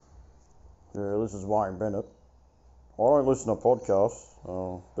Yeah, this is Wayne Bennett. I don't listen to podcasts,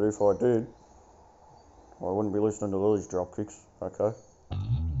 but if I did, I wouldn't be listening to these dropkicks, okay?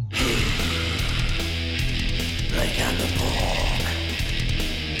 Blake and the Pork.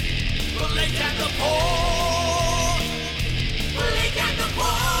 Blake and the Pork. Blake and the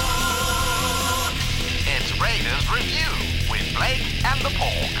Pork. It's Raiders Review with Blake and the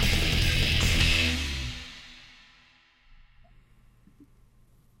Pork.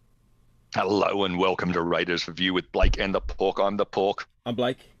 Hello and welcome to Raiders Review with Blake and the Pork. I'm the Pork. I'm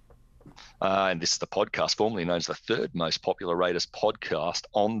Blake. And this is the podcast formerly known as the third most popular Raiders podcast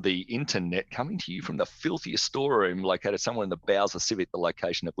on the internet, coming to you from the filthiest storeroom located somewhere in the bowels of Civic, the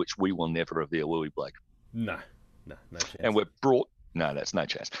location of which we will never reveal, will we, Blake? No chance. And that's no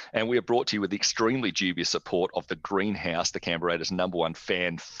chance. And we are brought to you with the extremely dubious support of the Greenhouse, the Canberra Raiders' #1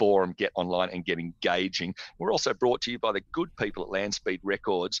 fan forum. Get online and get engaging. We're also brought to you by the good people at Landspeed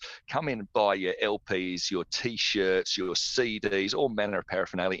Records. Come in and buy your LPs, your T-shirts, your CDs, all manner of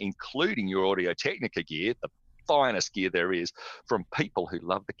paraphernalia, including your Audio-Technica gear, the finest gear there is, from people who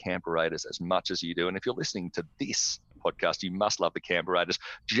love the Canberra Raiders as much as you do. And if you're listening to this podcast, you must love the Canberra Raiders,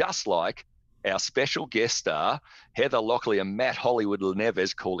 just like our special guest star, Heather Lockley and Matt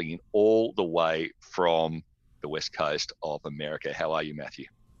Hollywood-Neves, calling in all the way from the west coast of America. How are you, Matthew?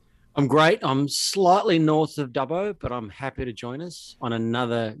 I'm great. I'm slightly north of Dubbo, but I'm happy to join us on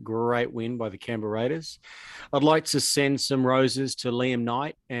another great win by the Canberra Raiders. I'd like to send some roses to Liam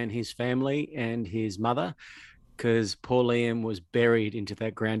Knight and his family and his mother, because poor Liam was buried into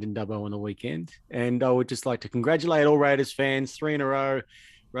that ground in Dubbo on the weekend. And I would just like to congratulate all Raiders fans, 3 in a row.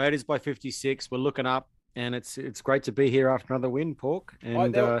 Raiders by 56. We're looking up, and it's great to be here after another win, Pork.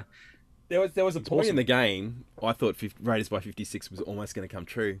 And there was a point awesome in the game I thought Raiders by 56 was almost going to come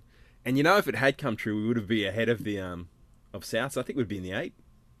true, and if it had come true, we would have been ahead of the of Souths. I think we'd be in the 8.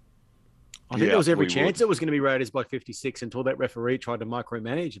 I think there was every chance it was going to be Raiders by 56 until that referee tried to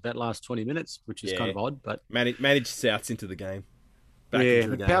micromanage that last 20 minutes, which is kind of odd. But managed Souths into the game. Into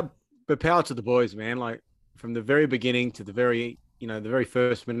the game. But power to the boys, man. Like from the very beginning to the very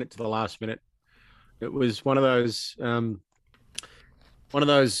first minute to the last minute, it was one of those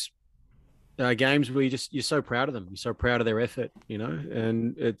games where you're so proud of them. You're so proud of their effort,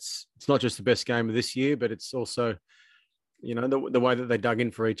 and it's not just the best game of this year, but it's also, the way that they dug in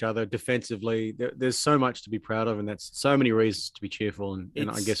for each other defensively. There's so much to be proud of, and that's so many reasons to be cheerful.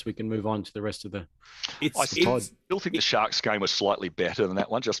 And I guess we can move on to the rest of the. I still think the Sharks game was slightly better than that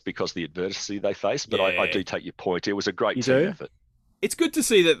one, just because of the adversity they faced. But I do take your point. It was a great team effort. It's good to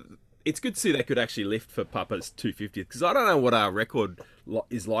see that. It's good to see they could actually lift for Papa's 250th, because I don't know what our record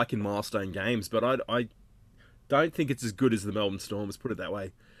is like in milestone games, but I don't think it's as good as the Melbourne Storm. Put it that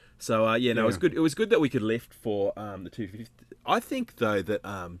way. So it was good. It was good that we could lift for the 250th. I think though that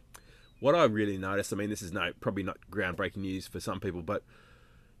what I really noticed. I mean, this is probably not groundbreaking news for some people, but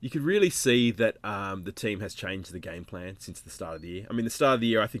you could really see that the team has changed the game plan since the start of the year. I mean, the start of the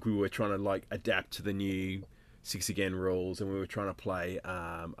year, I think we were trying to adapt to the new 6 again rules, and we were trying to play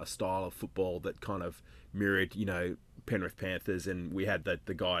a style of football that kind of mirrored, Penrith Panthers, and we had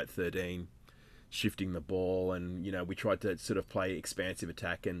the guy at 13 shifting the ball, and we tried to sort of play expansive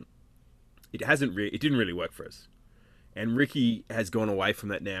attack, and it didn't really work for us. And Ricky has gone away from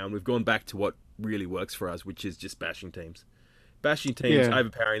that now, and we've gone back to what really works for us, which is just bashing teams,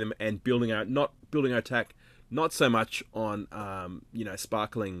 overpowering them, and not building our attack, not so much on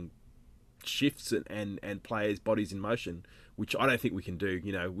sparkling shifts and players' bodies in motion, which I don't think we can do.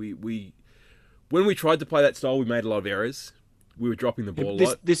 When we tried to play that style, we made a lot of errors. We were dropping the ball a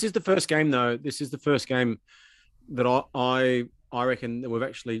lot. This is the first game, though. This is the first game that I reckon that we've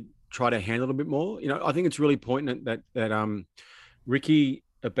actually tried to handle it a bit more. I think it's really poignant that Ricky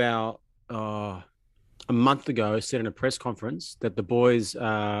about a month ago said in a press conference that the boys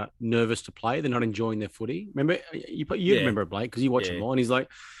are nervous to play. They're not enjoying their footy. Remember, you remember it, Blake, because you watch them all, and he's like,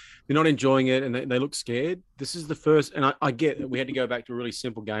 they're not enjoying it, and they look scared. This is the first, and I get that we had to go back to a really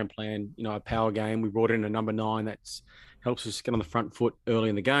simple game plan, a power game. We brought in a number 9 that helps us get on the front foot early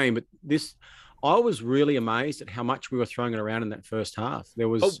in the game. But I was really amazed at how much we were throwing it around in that first half.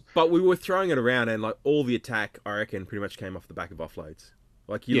 But we were throwing it around, and all the attack, I reckon, pretty much came off the back of offloads.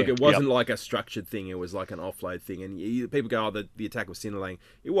 It wasn't like a structured thing. It was like an offload thing. And people go, the attack was scintillating.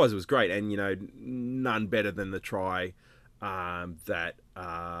 It was great. And, none better than the try that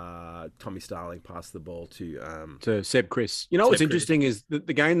Tommy Starling passed the ball to Seb Chris. What's interesting is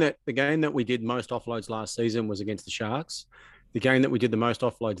the game that we did most offloads last season was against the Sharks. The game that we did the most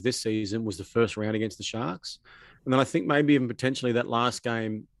offloads this season was the first round against the Sharks. And then I think maybe even potentially that last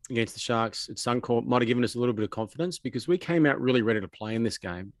game against the Sharks at Suncorp might have given us a little bit of confidence because we came out really ready to play in this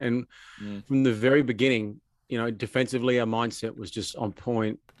game. And from the very beginning, defensively, our mindset was just on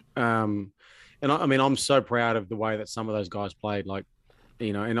point. And I mean, I'm so proud of the way that some of those guys played. Like,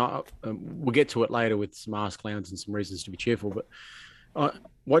 and we'll get to it later with some arse clowns and some reasons to be cheerful. But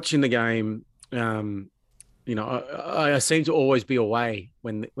watching the game, I seem to always be away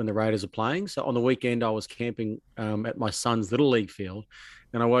when the Raiders are playing. So on the weekend, I was camping at my son's little league field,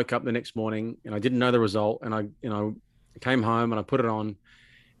 and I woke up the next morning and I didn't know the result, and I came home and I put it on,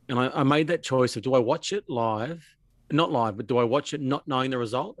 and I made that choice of, do I watch it live? Not live, but do I watch it not knowing the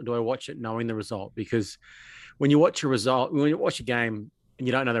result, or do I watch it knowing the result? Because when you watch a game and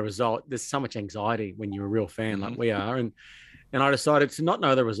you don't know the result, there's so much anxiety when you're a real fan like we are. And I decided to not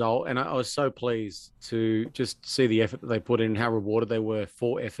know the result. And I was so pleased to just see the effort that they put in and how rewarded they were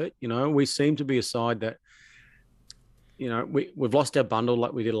for effort. We seem to be a side that, we've lost our bundle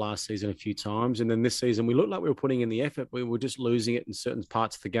like we did last season a few times. And then this season, we looked like we were putting in the effort. We were just losing it in certain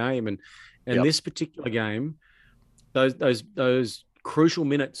parts of the game. And this particular game, those crucial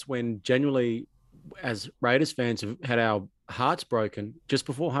minutes when genuinely, as Raiders fans, have had our hearts broken just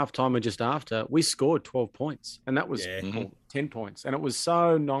before halftime and just after, we scored 12 points, and that was 10 points. And it was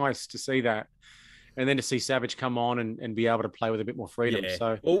so nice to see that. And then to see Savage come on and be able to play with a bit more freedom. Yeah.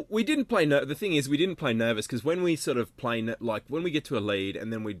 So, well, we didn't play. The thing is, we didn't play nervous because when we sort of play, like when we get to a lead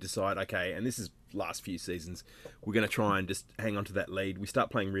and then we decide, okay, and this is last few seasons, we're going to try and just hang on to that lead. We start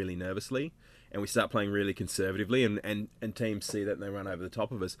playing really nervously and we start playing really conservatively, and teams see that and they run over the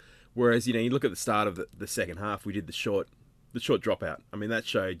top of us. Whereas, you look at the start of the second half, we did the short dropout. I mean, that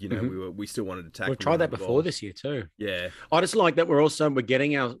showed, we still wanted to tackle. We've tried that before this year too. Yeah. I just like that we're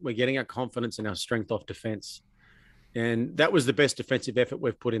getting our confidence and our strength off defense. And that was the best defensive effort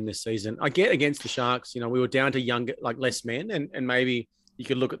we've put in this season. I get against the Sharks, we were down to less men, and maybe you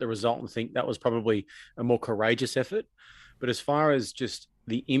could look at the result and think that was probably a more courageous effort. But as far as just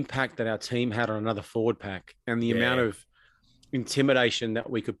the impact that our team had on another forward pack and the amount of intimidation that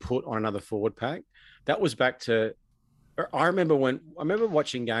we could put on another forward pack, that was back to, I remember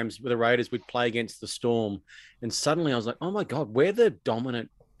watching games with the Raiders, we'd play against the Storm, and suddenly I was like, oh my God, we're the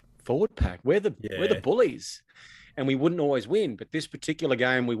dominant forward pack. We're the bullies, and we wouldn't always win. But this particular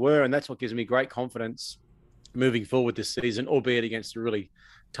game we were, and that's what gives me great confidence moving forward this season, albeit against a really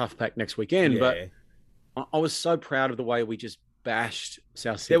tough pack next weekend. Yeah. But I was so proud of the way we just bashed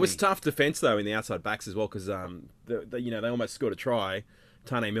South Sydney. There was tough defence though in the outside backs as well, because they almost scored a try.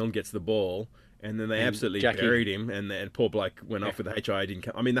 Tane Milne gets the ball, and then they absolutely buried him, and poor bloke went off with the HIA didn't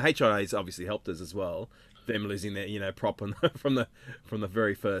come. I mean, the HIA's obviously helped us as well. Them losing their prop from the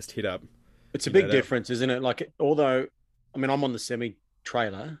very first hit up. It's a big difference, isn't it? Like, although, I mean, I'm on the semi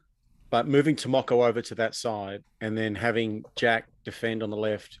trailer, but moving Tomoko over to that side and then having Jack defend on the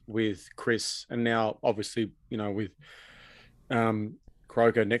left with Chris, and now obviously, with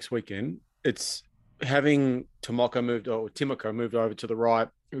Croker next weekend, it's having Timoko moved over to the right.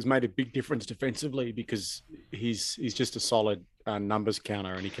 It was made a big difference defensively because he's just a solid numbers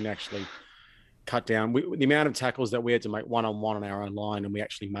counter, and he can actually cut down. The amount of tackles that we had to make one-on-one on our own line, and we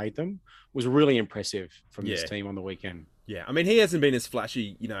actually made them, was really impressive from this team on the weekend. Yeah, I mean, he hasn't been as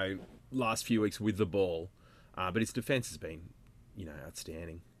flashy, last few weeks with the ball, but his defense has been,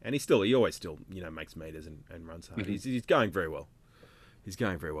 outstanding. And he always still, makes meters and runs hard. Mm-hmm. He's going very well. He's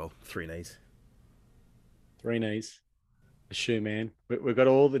going very well. 3 knees. 3 knees. A shoe man. We've got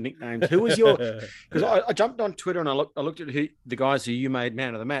all the nicknames. Who was your? Because I jumped on Twitter and I looked at the guys who you made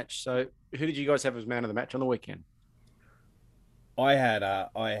man of the match. So who did you guys have as man of the match on the weekend? I had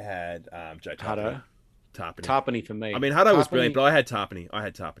Joe Tarpany. Tarpany for me. I mean, Hutto was brilliant, but I had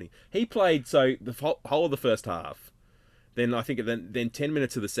Tarpany. He played the whole of the first half. Then I think then 10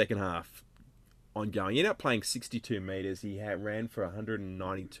 minutes of the second half ongoing. He ended up playing 62 meters. He ran for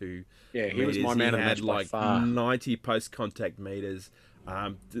 192. Yeah, he was my man of the match by far. 90 post-contact meters.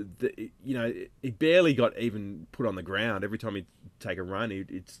 He barely got even put on the ground. Every time he'd take a run,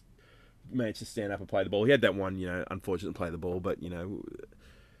 he'd manage to stand up and play the ball. He had that one, unfortunate play the ball, but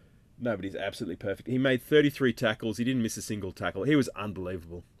nobody's absolutely perfect. He made 33 tackles. He didn't miss a single tackle. He was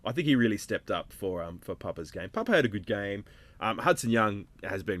unbelievable. I think he really stepped up for Papa's game. Papa had a good game. Hudson Young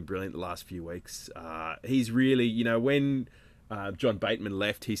has been brilliant the last few weeks. He's really, when John Bateman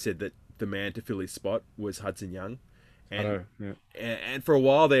left, he said that the man to fill his spot was Hudson Young. And for a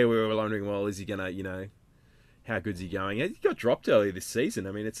while there, we were wondering, well, is he going to, how good's he going? He got dropped earlier this season.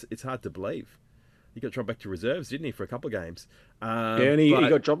 I mean, it's hard to believe. He got dropped back to reserves, didn't he, for a couple of games? And he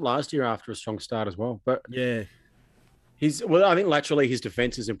got dropped last year after a strong start as well. But yeah, I think laterally his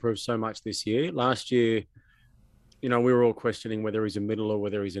defense has improved so much this year. Last year, you know, we were all questioning whether he's a middle or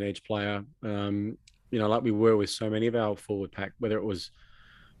whether he's an edge player. You know, like we were with so many of our forward pack, whether it was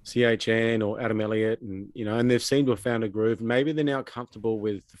CHN or Adam Elliott, and you know, and they've seemed to have found a groove. Maybe they're now comfortable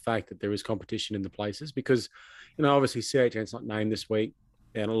with the fact that there is competition in the places because, you know, obviously CHN's not named this week,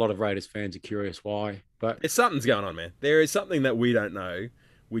 and a lot of Raiders fans are curious why. But Something's going on, man. There is something that we don't know,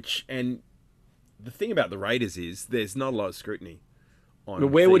 and the thing about the Raiders is there's not a lot of scrutiny on. but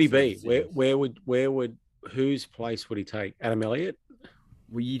where would he be? decisions. Where would whose place would he take? Adam Elliott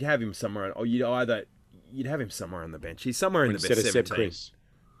Well, you'd have him somewhere, or you'd have him somewhere on the bench. He's somewhere in the instead best of Seb 17. Chris?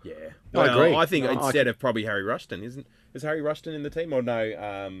 Yeah, I agree. I think No, instead of probably Harry Rushton, is Harry Rushton in the team or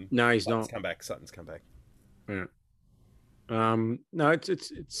no? No, he's Sutton's not. come back. Sutton's come back. Yeah. No,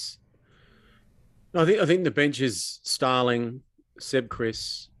 it's. I think the bench is Starling, Seb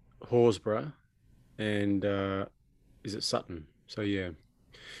Chris, Horsburgh, and is it Sutton? So yeah,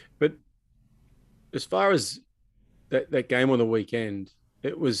 but as far as that game on the weekend,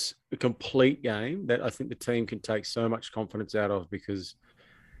 it was a complete game that I think the team can take so much confidence out of because,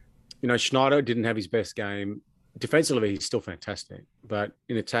 you know, Schneider didn't have his best game. Defensively, he's still fantastic, but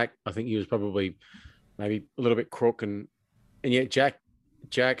in attack, I think he was probably maybe a little bit crook, and yet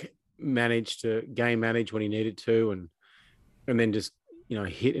Jack managed to game manage when he needed to, and then just, you know,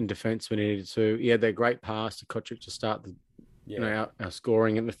 hit in defense when he needed to. He had that great pass to Kotrick to start the you know our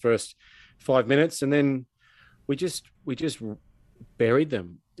scoring in the first 5 minutes, and then we just buried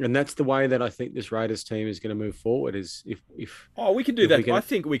them. And that's the way that I think this Raiders team is going to move forward. Is if we can do if that. we can- I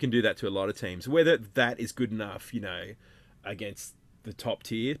think we can do that to a lot of teams. Whether that is good enough, you know, against the top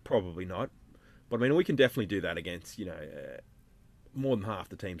tier, probably not. But I mean, we can definitely do that against, you know, more than half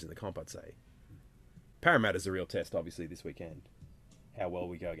the teams in the comp, I'd say. Parramatta's a real test, obviously, this weekend. How well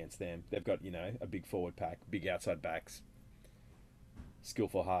we go against them. They've got, you know, a big forward pack, big outside backs,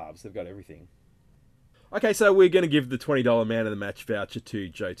 skillful halves. They've got everything. Okay, so we're going to give the $20 man of the match voucher to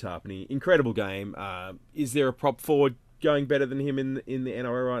Joe Tarpany. Incredible game. Is there a prop forward going better than him in the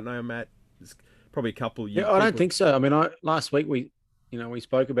NRL right now, Matt? There's probably a couple. Yeah, I don't think so. I mean, last week we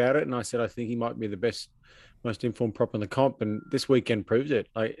spoke about it, and I said I think he might be the best, most informed prop in the comp, and this weekend proves it.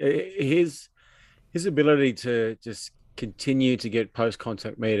 Like his ability to just continue to get post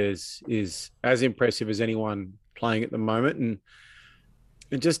contact meters is as impressive as anyone playing at the moment,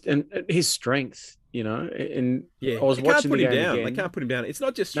 and his strength. You know, and yeah, I was they watching can't put the him game down. again. They can't put him down. It's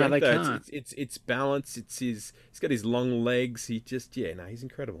not just No, strength, they though. can't. It's balance. He's got his long legs. He's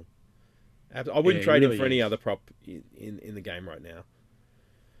incredible. I wouldn't trade him really for any is. other prop in the game right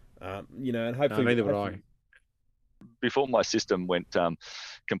now. You know, and hopefully, neither would I. Before my system went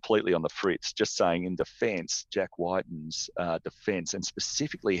completely on the fritz, just saying in defence, Jack Whiten's defence, and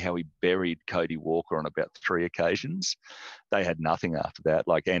specifically how he buried Cody Walker on about 3 occasions, they had nothing after that.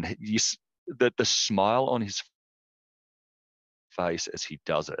 The smile on his face as he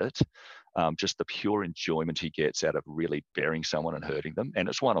does it, just the pure enjoyment he gets out of really burying someone and hurting them, and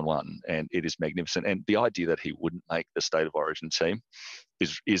it's 1-on-1, and it is magnificent. And the idea that he wouldn't make the State of Origin team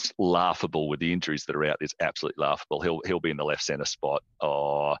is laughable. With the injuries that are out, is absolutely laughable. He'll be in the left centre spot,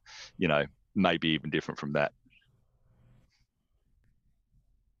 or you know, maybe even different from that.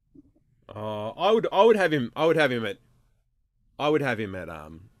 I would have him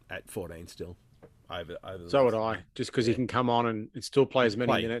at 14 still. Over So would I, just because he can come on and still play as many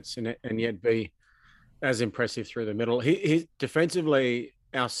Play. minutes and yet be as impressive through the middle. He defensively,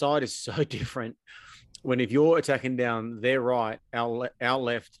 our side is so different. When if you're attacking down their right, our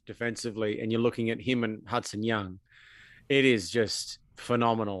left defensively, and you're looking at him and Hudson Young, it is just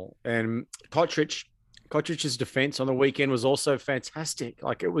phenomenal. And Kotrich's defense on the weekend was also fantastic.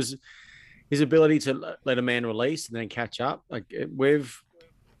 Like, it was his ability to let a man release and then catch up. Like, we're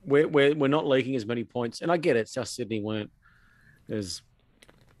not leaking as many points, and I get it. South Sydney weren't as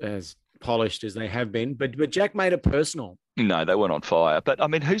polished as they have been, but Jack made it personal. No, they weren't on fire. But I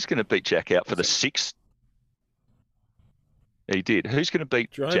mean, who's going to beat Jack out for the 6th? He did. Who's going to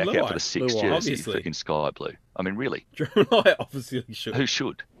beat Jerome Jack out for Luai. the 6th Luai, jersey obviously. in sky blue? I mean, really, Jeremiah obviously should. who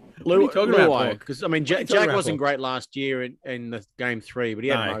should? What are you talking about, Paul? Because I mean, What are you Jack talking about, wasn't Paul? great last year in the game 3, but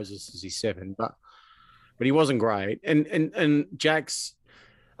he had No. Moses as his 7. But he wasn't great. And Jack's,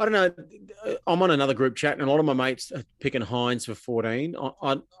 I don't know. I'm on another group chat, and a lot of my mates are picking Hines for 14.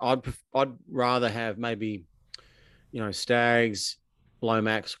 I'd rather have maybe, you know, Staggs,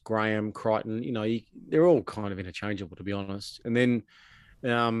 Lomax, Graham, Crichton. You know, they're all kind of interchangeable, to be honest. And then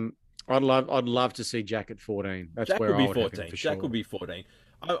I'd love to see Jack at 14. That's Jack where will be I would have 14. him for Jack sure. will be 14.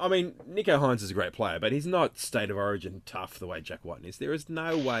 I mean, Nico Hines is a great player, but he's not State of Origin tough the way Jack Whiten is. There is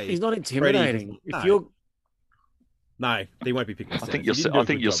no way. He's not intimidating. No. If you're No, he won't be picking. I think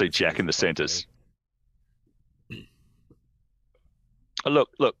you'll see Jack in the centres. Look.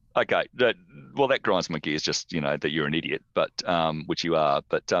 Okay, that grinds my gears. Just that you're an idiot, but which you are.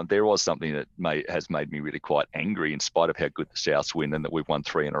 But there was something that has made me really quite angry, in spite of how good the Souths win, and that we've won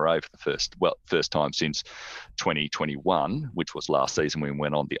 3 in a row for the first time since 2021, which was last season when we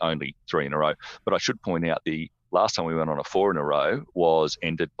went on the only 3 in a row. But I should point out the last time we went on a 4 in a row was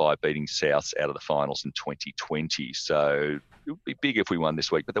ended by beating Souths out of the finals in 2020. So it would be big if we won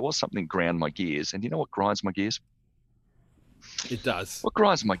this week. But there was something ground my gears, and you know what grinds my gears? It does. What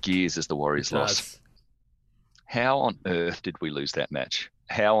grinds my gears is the Warriors It loss. does. How on earth did we lose that match?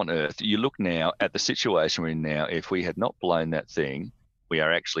 How on earth? You look now at the situation we're in now. If we had not blown that thing, we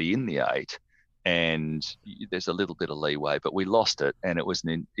are actually in the 8, and there's a little bit of leeway, but we lost it, and it was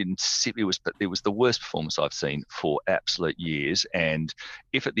it was the worst performance I've seen for absolute years. And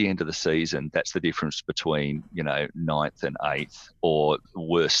if at the end of the season that's the difference between 9th and 8th, or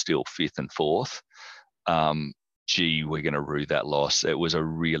worse still 5th and 4th, gee, we're going to rue that loss. It was a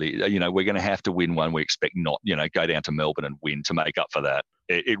really, we're going to have to win one. We expect not, go down to Melbourne and win to make up for that.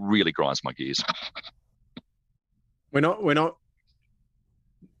 It really grinds my gears. We're not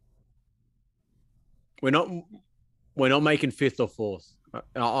making 5th or 4th.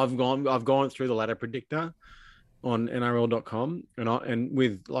 I've gone through the ladder predictor on NRL.com, and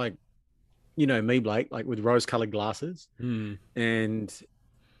with me, Blake, with rose-colored glasses, and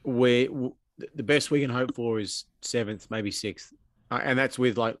the best we can hope for is 7th, maybe 6th, and that's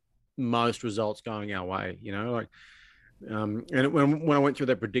with most results going our way. And when I went through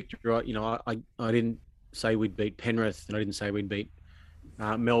that predictor, I didn't say we'd beat Penrith, and I didn't say we'd beat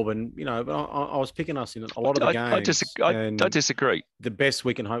Melbourne. But I was picking us in a lot of the games. I disagree. The best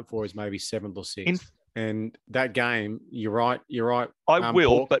we can hope for is maybe 7th or 6th. And that game, you're right. I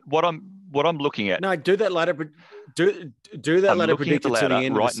will, but what I'm looking at. No, do that ladder. Do that ladder predictor to the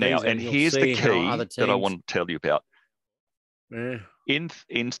end right of the season, now, and here's the key that I want to tell you about. Yeah. In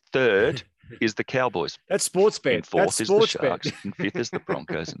 3rd is the Cowboys. That's sports bet. In 4th is the Sharks. In 5th is the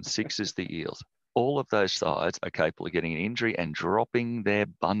Broncos, and 6th is the Eels. All of those sides are capable of getting an injury and dropping their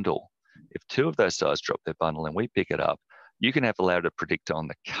bundle. If 2 of those sides drop their bundle and we pick it up, you can have the ladder predictor on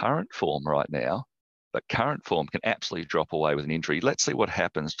the current form right now, but current form can absolutely drop away with an injury. Let's see what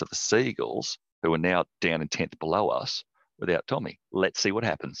happens to the Seagulls, who are now down in 10th below us without Tommy. Let's see what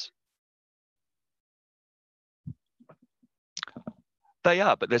happens. They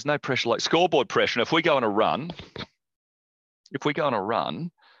are, but there's no pressure like scoreboard pressure. And if we go on a run,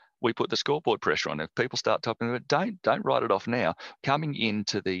 we put the scoreboard pressure on. If people start talking about it, don't write it off now. Coming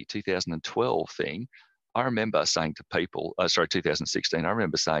into the 2012 thing, I remember saying to people, 2016, I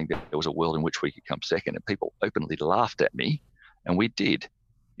remember saying that there was a world in which we could come second, and people openly laughed at me, and we did.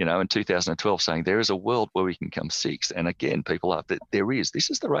 In 2012, saying there is a world where we can come 6th. And again, people laughed. That there is.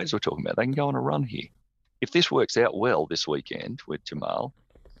 This is the Rays we're talking about. They can go on a run here. If this works out well this weekend with Jamal.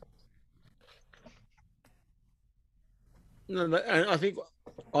 No, I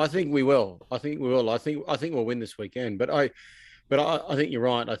think we will. I think we'll win this weekend. But I think you're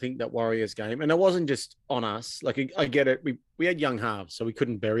right. I think that Warriors game, and it wasn't just on us. I get it. We had young halves, so we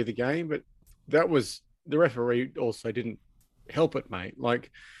couldn't bury the game. But that was the referee also didn't help it, mate.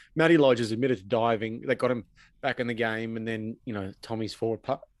 Matty Lodge has admitted to diving. They got him back in the game, and then Tommy's forward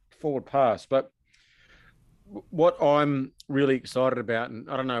pass. But what I'm really excited about, and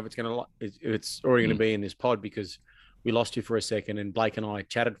I don't know if it's already going to be in this pod because we lost you for a second, and Blake and I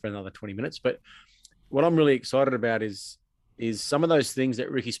chatted for another 20 minutes. But what I'm really excited about is some of those things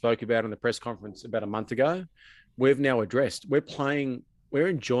that Ricky spoke about in the press conference about a month ago, we've now addressed. We're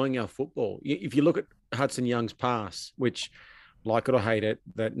enjoying our football. If you look at Hudson Young's pass, which, like it or hate it,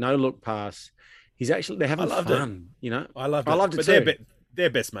 that no-look pass, they're having fun. I loved it. I loved it but too. They're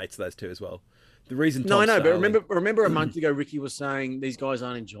best mates, those two as well. The reason Tom Starling... but remember a month ago, Ricky was saying these guys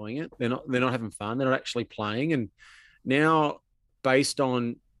aren't enjoying it. They're not having fun. They're not actually playing. And now, based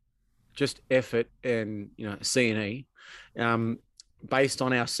on just effort and C&E, based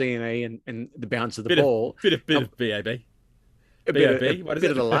on our C&E and the bounce of the ball, bit of BAB, a bit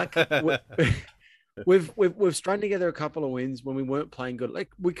of the luck. We've strung together a couple of wins when we weren't playing good.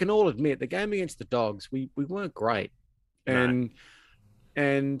 We can all admit the game against the Dogs, we weren't great, and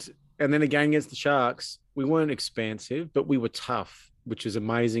then again against the Sharks, we weren't expansive, but we were tough, which is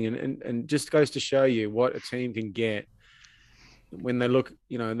amazing, and just goes to show you what a team can get when they look,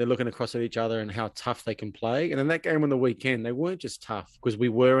 they're looking across at each other and how tough they can play. And in that game on the weekend, they weren't just tough because we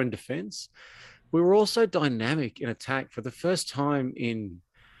were in defense. We were also dynamic in attack for the first time in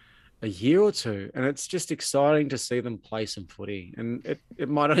a year or two. And it's just exciting to see them play some footy. And it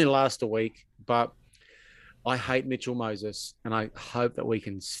might only last a week, but I hate Mitchell Moses, and I hope that we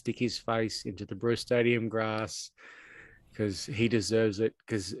can stick his face into the Bruce Stadium grass because he deserves it.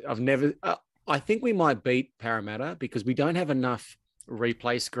 Because I think we might beat Parramatta because we don't have enough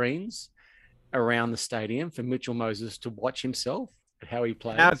replay screens around the stadium for Mitchell Moses to watch himself at how he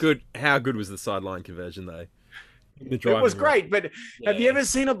plays. How good was the sideline conversion though? It was great, but have you ever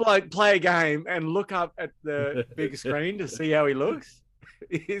seen a bloke play a game and look up at the big screen to see how he looks?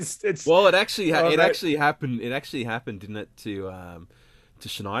 Well, it actually happened. It actually happened, didn't it, to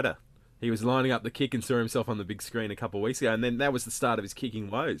Schneider? He was lining up the kick and saw himself on the big screen a couple of weeks ago, and then that was the start of his kicking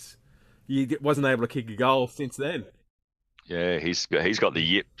woes. He wasn't able to kick a goal since then. Yeah, he's got the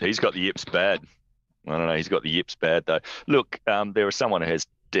yip. He's got the yips bad. I don't know. He's got the yips bad though. Look, there was someone who has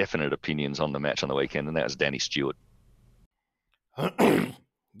definite opinions on the match on the weekend, and that was Danny Stewart.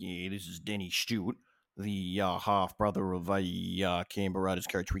 Yeah, this is Danny Stewart, the half brother of a Canberra Raiders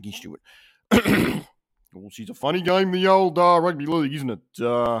coach, Ricky Stewart. Well, she's a funny game, the old rugby league, isn't it?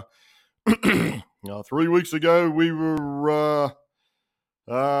 3 weeks ago, we were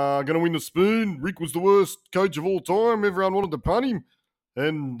going to win the spoon. Rick was the worst coach of all time. Everyone wanted to punt him.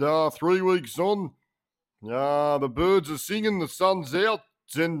 And 3 weeks on, the birds are singing, the sun's out,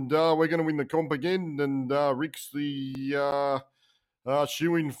 and we're going to win the comp again. And Rick's the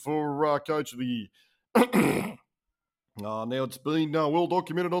shoe-in for Coach of the Year. Now it's been well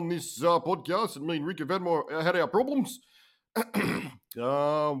documented on this podcast that me and Rick have had our problems.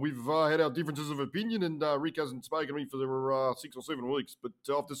 We've had our differences of opinion, and Rick hasn't spoken to me for 6 or 7 weeks. But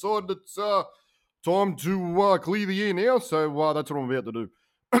I've decided it's time to clear the air now, so that's what I'm about to do.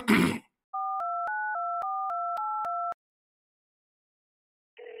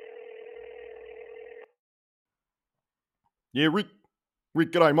 Yeah, Rick,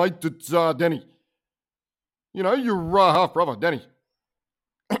 g'day, mate. It's Danny. You know, your half brother, Danny.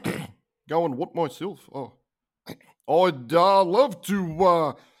 Going what myself? Oh, I'd love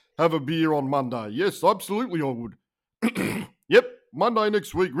to have a beer on Monday. Yes, absolutely, I would. Yep, Monday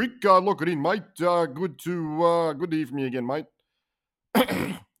next week. Rick, lock it in, mate. Good to hear from you again, mate.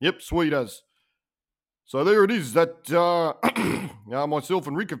 Yep, sweet as. So there it is. That myself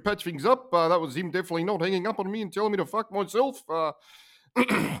and Rick have patched things up. That was him definitely not hanging up on me and telling me to fuck myself.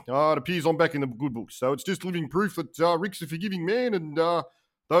 It appears I'm back in the good books. So it's just living proof that Rick's a forgiving man, and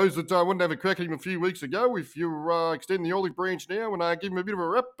those that wanted to have a crack at him a few weeks ago, if you extend the olive branch now and give him a bit of a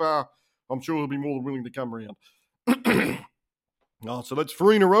rap, I'm sure he'll be more than willing to come around. So that's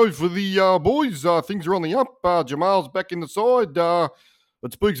 3 in a row for the boys. Things are on the up. Jamal's back in the side.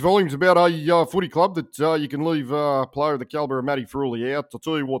 It speaks volumes about a footy club that you can leave a player of the calibre of Matty Frawley out. I'll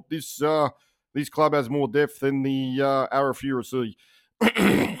tell you what, this club has more depth than the Arafura Sea.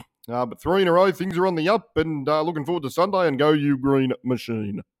 But 3 in a row, things are on the up, and looking forward to Sunday, and go you green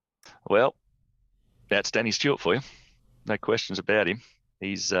machine. Well, that's Danny Stewart for you. No questions about him.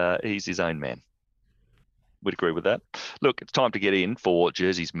 He's his own man. Would agree with that. Look, it's time to get in for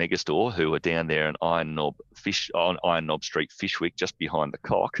Jersey's Megastore, who are down there in Iron Knob Street, Fishwick, just behind the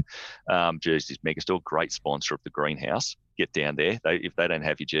Cock. Jersey's Megastore, great sponsor of the Greenhouse. Get down there. If they don't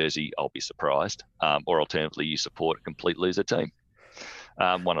have your jersey, I'll be surprised. Or alternatively, you support a complete loser team.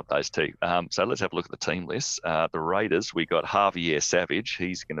 One of those two. So let's have a look at the team list. The Raiders, we got Javier Savage.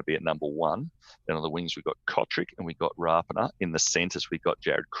 He's going to be at number 1. Then on the wings, we've got Kotrick and we got Rapana. In the centres, we've got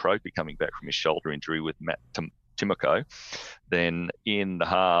Jared Croker coming back from his shoulder injury with Matt Timoko. Then in the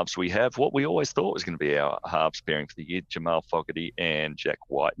halves, we have what we always thought was going to be our halves pairing for the year, Jamal Fogarty and Jack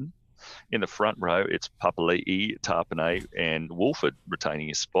Whiten. In the front row, it's Papali'i, Tarpanay and Wolford retaining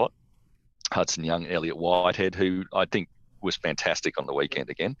his spot. Hudson Young, Elliot Whitehead, who I think was fantastic on the weekend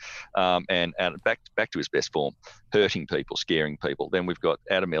again, and back to his best form, hurting people, scaring people. Then we've got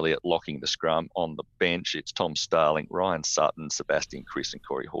Adam Elliott locking the scrum. On the bench, it's Tom Starling, Ryan Sutton, Sebastian Chris and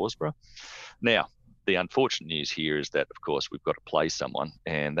Corey Horsburgh. Now, the unfortunate news here is that, of course, we've got to play someone,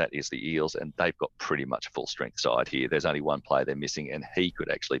 and that is the Eels, and they've got pretty much a full-strength side here. There's only one player they're missing, and he could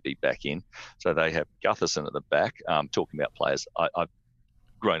actually be back in. So they have Gutherson at the back. Talking about players I've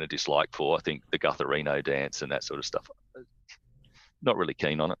grown a dislike for, I think the Gutherino dance and that sort of stuff. Not really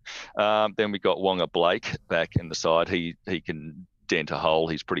keen on it. Then we've got Wonga Blake back in the side. He can dent a hole.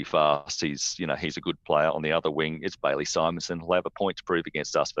 He's pretty fast. He's a good player. On the other wing, it's Bailey Simonson. He'll have a point to prove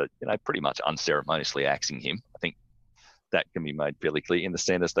against us for pretty much unceremoniously axing him. I think that can be made fairly clear. In the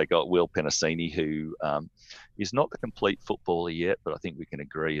centres, they got Will Penasini, who is not the complete footballer yet, but I think we can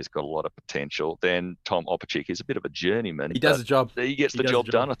agree has got a lot of potential. Then Tom Opachik is a bit of a journeyman. He does a job. He gets the job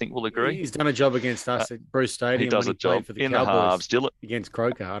done. I think we'll agree. He's done a job against us at Bruce Stadium. He does when a job for the in Cowboys the halves. Dylan against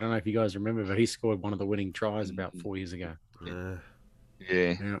Croker. I don't know if you guys remember, but he scored one of the winning tries about 4 years ago.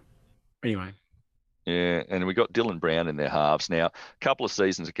 Yeah. Anyway. Yeah, and we got Dylan Brown in their halves. Now, a couple of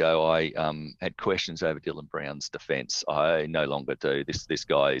seasons ago, I had questions over Dylan Brown's defence. I no longer do. This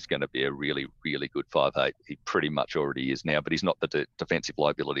guy is going to be a really, really good 5'8". He pretty much already is now, but he's not the defensive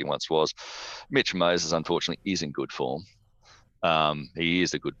liability he once was. Mitch Moses, unfortunately, is in good form. He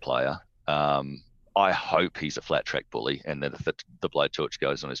is a good player. I hope he's a flat track bully and that the blowtorch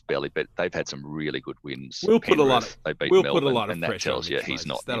goes on his belly. But they've had some really good wins. We'll put a lot of they beat we'll Melbourne, put a lot of and that pressure tells on you Mitch he's Moses.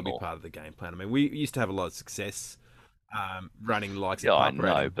 not That'll anymore. be part of the game plan. I mean, we used to have a lot of success running likes Yeah, of I Papa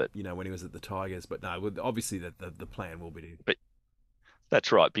know, at him, but when he was at the Tigers. But no, obviously the plan will be to. But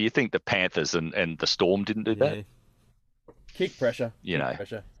that's right. But you think the Panthers and the Storm didn't do that? Yeah. Kick pressure. You Kick know.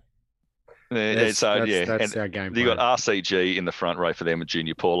 pressure. That's and our game you plan. got RCG in the front row for them and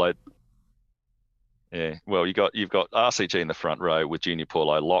Junior Paulo. Yeah, well, you've got RCG in the front row with Junior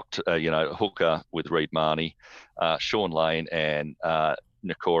Paulo locked. Hooker with Reid Marnie, Sean Lane and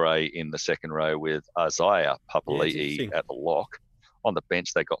Nakore in the second row with Isaiah Papali'i interesting. at the lock. On the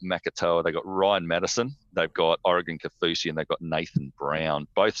bench, they got Makatoa, they got Ryan Madison, they've got Oregon Kafusi, and they've got Nathan Brown.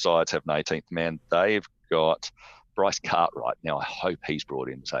 Both sides have an 18th man. They've got Bryce Cartwright. Now, I hope he's brought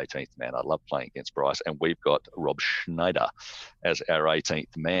in as 18th man. I love playing against Bryce. And we've got Rob Schneider as our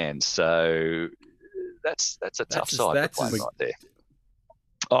 18th man. So that's a tough side to play right there.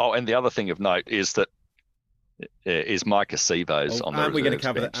 Oh, and the other thing of note is that is Mike Acevo's on the Aren't we going to reserves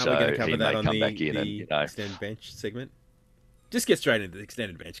cover bench, that? Aren't we going to so he cover that may on come back in the and extended bench segment? Just get straight into the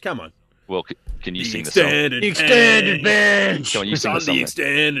extended bench. Come on. Well, can you sing the Extended song? Extended bench. Come on, you It's sing on the song. the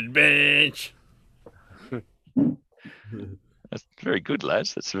extended bench. That's very good,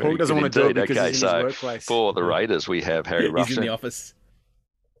 lads. That's very Paul doesn't good want to do it indeed. because Okay, he's in so his workplace. for the Raiders, we have Harry He's in Rushton. the office.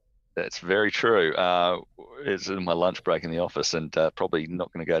 That's very true. It's in my lunch break in the office and probably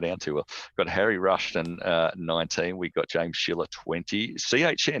not going to go down too well. Got Harry Rushton, 19. We got James Schiller, 20.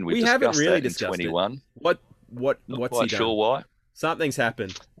 CHN, we haven't discussed really that discussed in 21. Not Not what's quite he done? sure why. Something's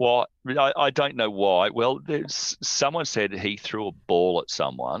happened. Why? I don't know why. Well, someone said he threw a ball at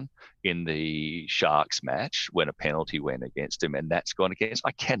someone in the Sharks match when a penalty went against him, and that's gone against.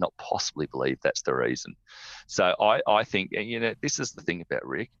 I cannot possibly believe that's the reason. So I think, this is the thing about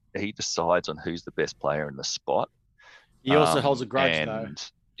Rick. He decides on who's the best player in the spot. He also holds a grudge, and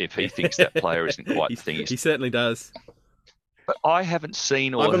though. if he thinks that player isn't quite the thing, He certainly does. but I haven't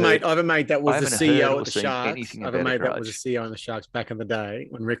seen or I heard. have a mate that was the haven't heard CEO or at the seen Sharks. anything I have a about a mate that was grudge. a CEO in the Sharks back in the day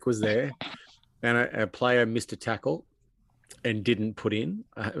when Rick was there, and a player missed a tackle and didn't put in.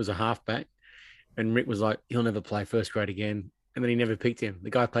 It was a halfback, and Rick was like, "He'll never play first grade again," and then he never picked him. The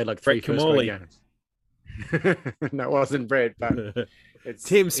guy played like three Brett first grade Kamali. games. No, it wasn't Brett, but it's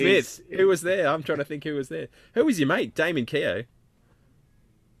Tim Smith. Who was there? I'm trying to think who was there. Who was your mate? Damon Keogh.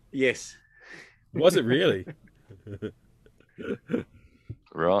 Yes. Was it really?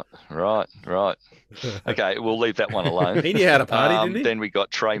 Right. Okay, we'll leave that one alone. He knew how to party, didn't he? Then we got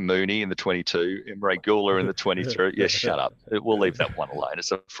Trey Mooney in the 22, Imre Gula in the 23. Yeah, shut up. We'll leave that one alone.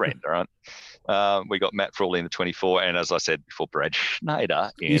 It's a friend, all right? We got Matt Frawley in the 24, and as I said before, Brad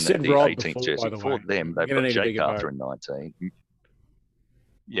Schneider in You said the Rob 18th before, jersey. by the For way. them, they've You're gonna got need a Jake bigger Arthur boat. in 19.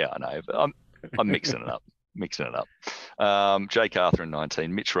 Yeah, I know, but I'm mixing it up. Jake Arthur in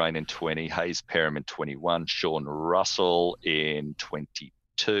 19, Mitch Rain in 20, Hayes Perham in 21, Sean Russell in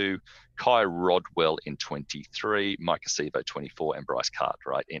 22, Kai Rodwell in 23, Mike Acevo 24, and Bryce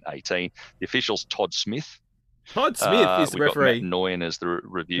Cartwright in 18. The officials, Todd Smith. Todd Smith is the We've got Matt referee. Noyen as the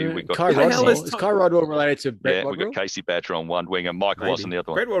review. We've got Kai Who the hell Rodwell. is Is Tom- Kai Rodwell related to Brett yeah, we've got Rodwell? Casey Badger on one wing, and Michael Watson the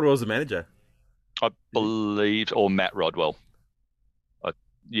other one. Brett Rodwell's the manager. I believe, or Matt Rodwell.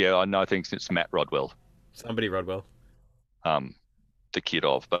 I think it's Matt Rodwell, Somebody Rodwell. the kid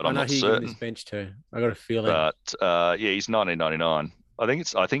of, but I I'm know not he's in certain. this bench too. I got a feeling. But he's 1999.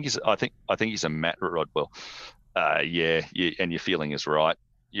 I think he's a Matt Rodwell. And your feeling is right.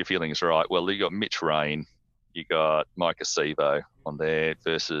 Well, you got Mitch Rain, you got Mike Acevo on there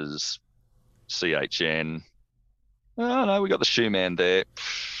versus CHN. Oh no, we got the shoe man there.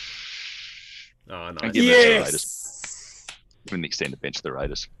 Oh, And nice. give it to the Raiders. Give him the extended bench to the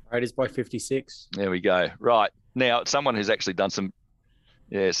Raiders. Raiders by 56. There we go. Right. Now, someone who's actually done some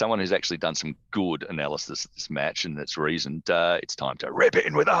good analysis of this match and that's reasoned, it's time to rip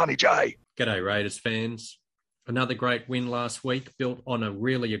in with Arnie J. G'day, Raiders fans. Another great win last week, built on a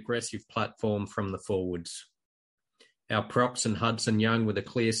really aggressive platform from the forwards. Our props and Hudson Young were the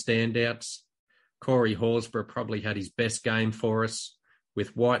clear standouts. Corey Horsburgh probably had his best game for us,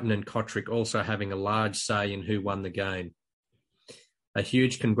 with Whiten and Kotrick also having a large say in who won the game. A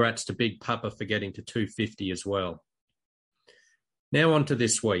huge congrats to Big Papa for getting to 250 as well. Now on to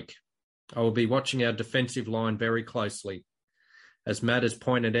this week. I will be watching our defensive line very closely, As Matt has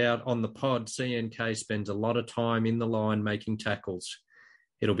pointed out on the pod, CNK spends a lot of time in the line making tackles.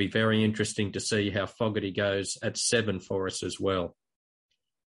 It'll be very interesting to see how Fogarty goes at 7 for us as well.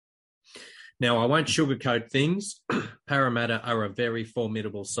 Now, I won't sugarcoat things. Parramatta are a very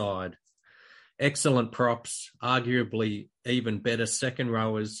formidable side. Excellent props, arguably even better second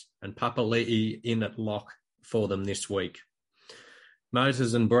rowers, and Papali'i in at lock for them this week.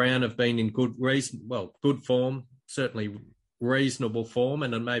 Moses and Brown have been in good form, certainly reasonable form,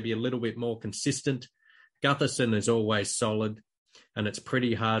 and maybe a little bit more consistent. Gutherson is always solid, and it's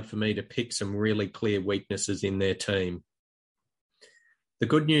pretty hard for me to pick some really clear weaknesses in their team. The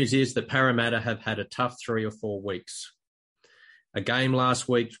good news is that Parramatta have had a tough 3 or 4 weeks. A game last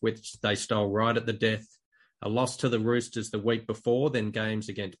week which they stole right at the death, a loss to the Roosters the week before, then games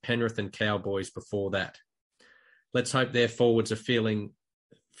against Penrith and Cowboys before that. Let's hope their forwards are feeling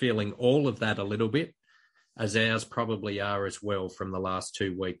all of that a little bit, as ours probably are as well from the last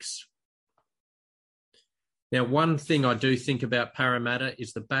 2 weeks. Now, one thing I do think about Parramatta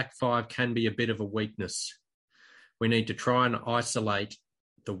is the back 5 can be a bit of a weakness. We need to try and isolate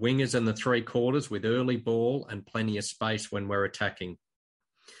the wingers and the 3/4 with early ball and plenty of space when we're attacking.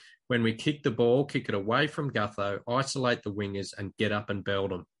 When we kick the ball, kick it away from Gutho, isolate the wingers and get up and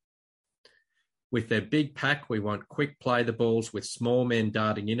belt them. With their big pack, we want quick play the balls with small men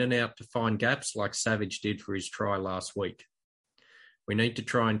darting in and out to find gaps like Savage did for his try last week. We need to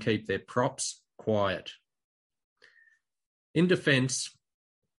try and keep their props quiet. In defence,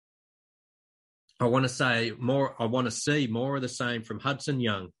 I want to see more of the same from Hudson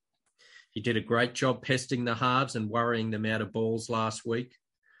Young. He did a great job pesting the halves and worrying them out of balls last week.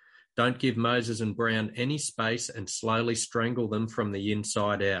 Don't give Moses and Brown any space and slowly strangle them from the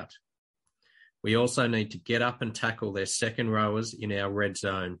inside out. We also need to get up and tackle their second rowers in our red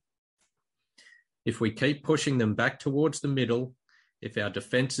zone. If we keep pushing them back towards the middle, if our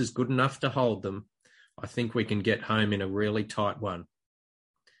defence is good enough to hold them, I think we can get home in a really tight one.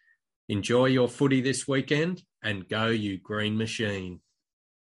 Enjoy your footy this weekend and go, you green machine.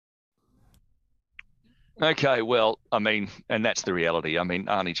 Okay, well, I mean, and that's the reality. I mean,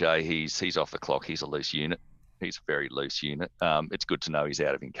 Arnie J, he's off the clock. He's a loose unit. He's a very loose unit. It's good to know he's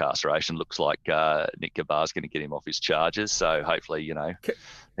out of incarceration. Looks like Nick Gabar's going to get him off his charges. So hopefully,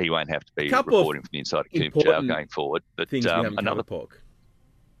 he won't have to be reporting from the inside of Coombe Jail going forward. But another talk.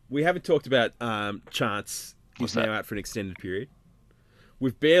 We haven't talked about Chance. He's now out for an extended period.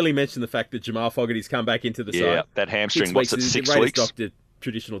 We've barely mentioned the fact that Jamal Fogarty's come back into the side. Yeah, that hamstring, what's it, 6 weeks? Doctor,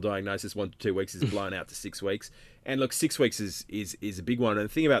 traditional diagnosis, 1 to 2 weeks, is blown out to 6 weeks. And look, 6 weeks is a big one. And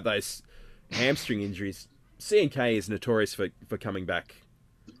the thing about those hamstring injuries, CNK is notorious for coming back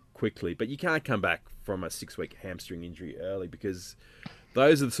quickly, but you can't come back from a 6-week hamstring injury early, because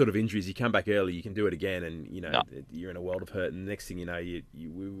those are the sort of injuries you come back early, you can do it again, and you're in a world of hurt. And the next thing you know,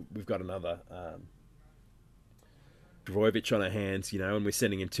 we've got another Drojovic on our hands, and we're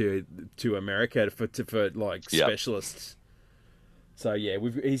sending him to America for specialists. So yeah,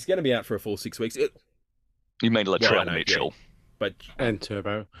 he's going to be out for a full 6 weeks. You mean Latrell Mitchell, and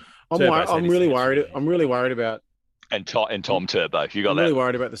Turbo. I'm really worried. I'm really worried about and Tom Turbo. You got I'm that? Really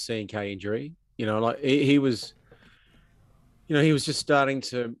worried about the CNK injury. He was, he was just starting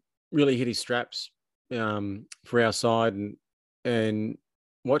to really hit his straps for our side, and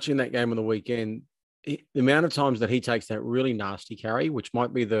watching that game on the weekend, the amount of times that he takes that really nasty carry, which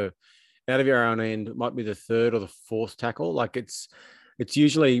might be out of your own end, might be the 3rd or the 4th tackle. Like it's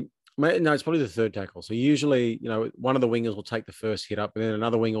usually. No, it's probably the 3rd tackle. So usually, one of the wingers will take the first hit up, and then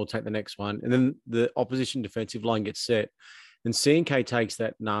another winger will take the next one, and then the opposition defensive line gets set. And CNK takes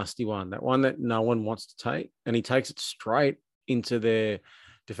that nasty one, that one that no one wants to take, and he takes it straight into their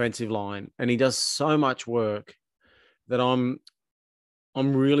defensive line. And he does so much work that I'm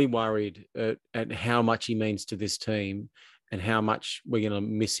really worried at how much he means to this team and how much we're going to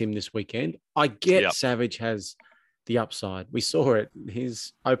miss him this weekend. I get Savage has the upside. We saw it.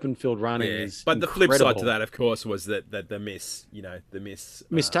 His open field running is but incredible. The flip side to that, of course, was that the miss,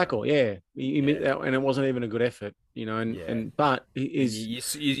 missed tackle. Yeah. Missed, and it wasn't even a good effort, but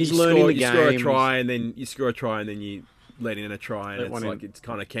he's learning the game. You score a try and then you let in a try, and it's like it's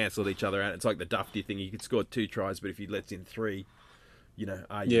kind of cancelled each other out. It's like the Dufty thing. You could score 2 tries, but if you let in 3,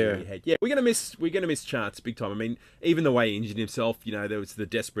 we're gonna miss Chance big time. I mean, even the way he injured himself, there was the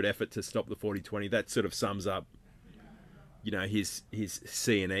desperate effort to stop the 40-20. That sort of sums up his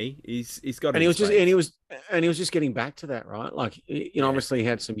C&E. He's got, and he was just getting back to that, right? Like, obviously he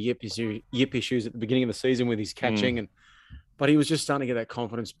had some yip issues at the beginning of the season with his catching, but he was just starting to get that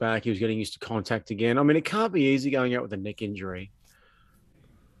confidence back. He was getting used to contact again. I mean, it can't be easy going out with a neck injury.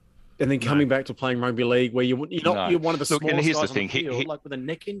 and then coming back to playing rugby league where you're not No. you're one of the Look, and smallest here's the guys on thing, the field, like with a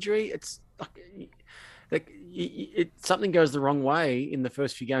neck injury, it's like something goes the wrong way in the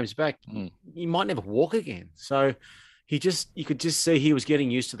first few games back. You might never walk again. So you could just see he was getting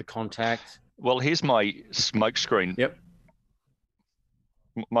used to the contact. Well, here's my smoke screen. Yep.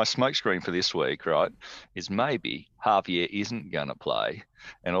 My smoke screen for this week, right, is maybe Javier isn't going to play,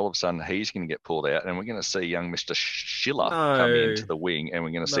 and all of a sudden he's going to get pulled out, and we're going to see young Mr. Schiller come into the wing, and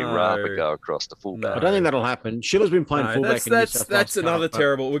we're going to see Rafa go across the fullback. I don't think that'll happen. Schiller's been playing fullback in New South Wales That's another Cup,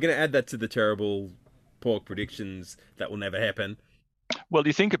 terrible. We're going to add that to the terrible pork predictions that will never happen. Well,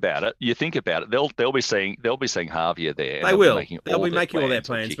 you think about it. They'll be seeing Javier there. and They will. They'll be making all their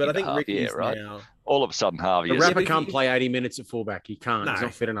plans plans, but I think of kicking Ricky's Javier, right? now. All of a sudden, Javier. But Rafa can't play 80 minutes at fullback. He can't. No. He's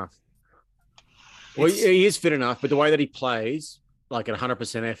not fit enough. Well, he is fit enough, but the way that he plays, like at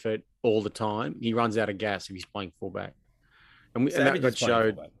 100% effort all the time, he runs out of gas if he's playing fullback. And that got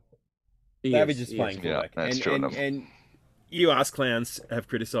showed. Savage is playing fullback. That's true enough. And you us clowns have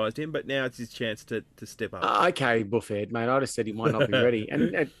criticised him, but now it's his chance to step up. Okay, Buffhead, mate. I just said he might not be ready.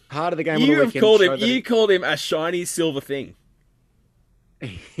 And part of the game You on the have weekend called him a shiny silver thing.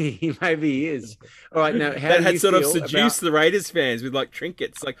 he maybe he is. All right, now how That do had you sort of feel seduced the Raiders fans with like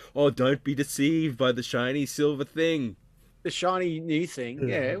trinkets, like, oh, don't be deceived by the shiny silver thing. the shiny new thing?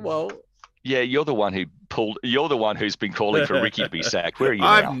 Yeah, well, Yeah, you're the one who's been calling for Ricky to be sacked. Where are you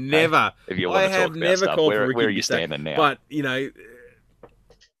now? I've never. If you want I to have talk never about stuff, called where, for Ricky where to are be you sacked. standing now? But you know,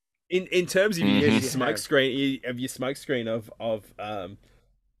 in terms of your Mhm. smoke screen,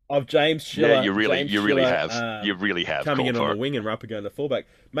 of James Schiller, yeah, you really Schiller, have. You really have coming in called on for the it. wing and Rapper going to fullback.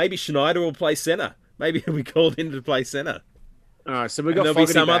 Maybe Schneider will play centre. Maybe he'll be called in to play centre. all right. So we And got there'll be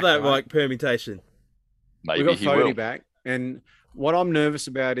Fogarty some back, other right? like permutation. Maybe we got he Fogarty will. back, and what I'm nervous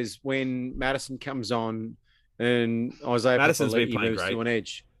about is when Madison comes on and Isaiah Madison's been Papali'i playing moves great. to an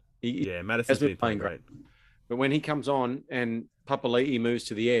edge. Yeah, Madison's been playing great. But when he comes on and Papali'i moves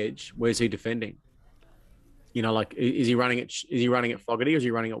to the edge, where's he defending? You know, like is he running it? Is he running at Fogarty or is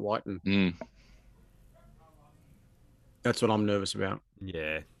he running at Whiten? Mm. That's what I'm nervous about.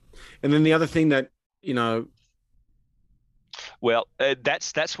 Yeah. And then the other thing that Well,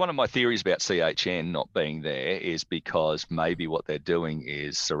 that's one of my theories about CHN not being there is because maybe what they're doing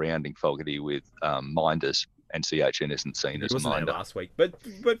is surrounding Fogarty with minders, and CHN isn't seen He as a wasn't there minder. last week, but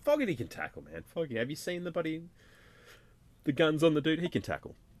Fogarty can tackle, man. Fogarty, have you seen the guns on the dude? He can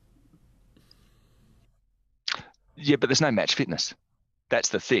tackle. Yeah, but there's no match fitness. That's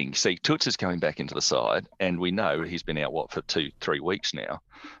the thing. See, Toots is coming back into the side, and we know he's been out, for 2-3 weeks now.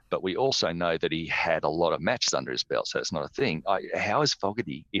 But we also know that he had a lot of matches under his belt, so it's not a thing. How is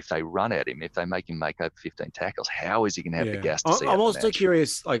Fogarty, if they run at him, if they make him make over 15 tackles, how is he going to have the gas to see out I'm the also match?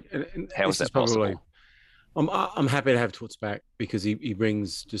 curious, like, and How this is that probably- possible? I'm happy to have Toots back because he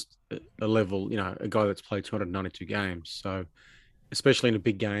brings just a level, a guy that's played 292 games. So, especially in a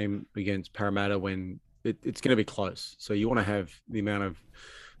big game against Parramatta when it's going to be close. So you want to have the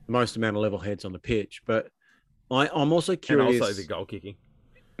most amount of level heads on the pitch. But I'm also curious. And also the goal kicking.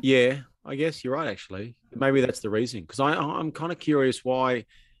 Yeah, I guess you're right. Actually, maybe that's the reason. Because I'm kind of curious why,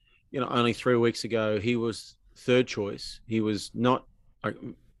 only 3 weeks ago he was third choice. He was not. Like,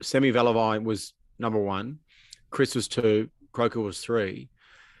 Semi Valavai was number 1, Chris was 2, Croker was 3,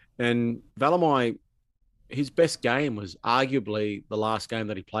 and Valamai, his best game was arguably the last game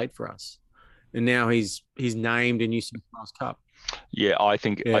that he played for us, and now he's named in New South Wales Cup. Yeah, I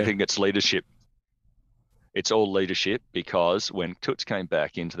think it's leadership. It's all leadership because when Toots came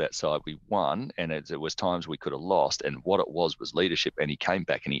back into that side, we won, and it was times we could have lost, and what it was leadership, and he came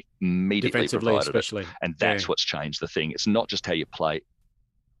back and he immediately Defensively, provided especially, it, and that's what's changed the thing. It's not just how you play.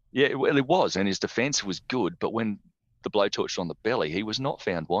 Yeah, well, it was, and his defense was good, but when the blowtorch on the belly, he was not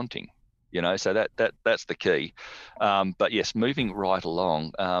found wanting. So that's the key. But yes, moving right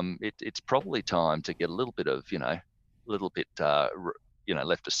along, it's probably time to get a little bit of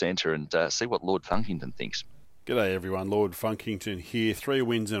left to centre and see what Lord Funkington thinks. G'day everyone, Lord Funkington here. 3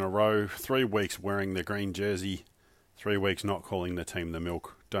 wins in a row, 3 weeks wearing the green jersey, 3 weeks not calling the team the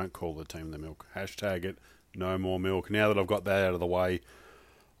milk. Don't call the team the milk. Hashtag it, no more milk. Now that I've got that out of the way,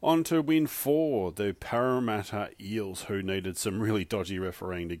 on to win 4, the Parramatta Eels, who needed some really dodgy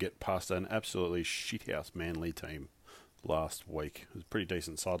refereeing to get past an absolutely shithouse Manly team last week. It was a pretty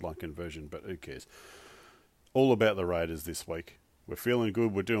decent sideline conversion, but who cares? All about the Raiders this week. We're feeling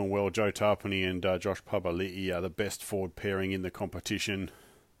good, we're doing well. Joe Tarpany and Josh Papali'i are the best forward pairing in the competition.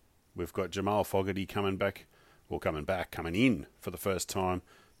 We've got Jamal Fogarty coming in for the first time.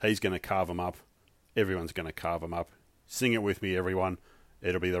 He's going to carve them up. Everyone's going to carve them up. Sing it with me, everyone.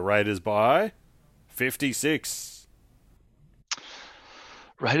 It'll be the Raiders by 56.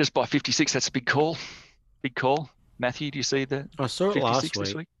 Raiders by 56. That's a big call. Big call. Matthew, do you see that? I saw it 56 last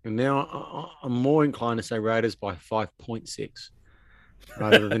this week, and now I'm more inclined to say Raiders by 5.6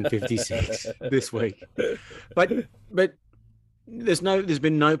 rather than 56 this week. But there's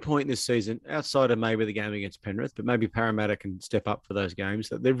been no point this season outside of maybe the game against Penrith, but maybe Parramatta can step up for those games.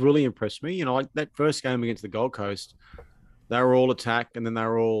 That they've really impressed me. You know, like that first game against the Gold Coast, they were all attack, and then they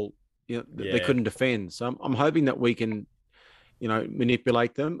were all, you know, they couldn't defend. So I'm hoping that we can, you know,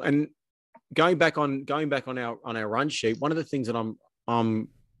 manipulate them. And going back on our run sheet, one of the things that I'm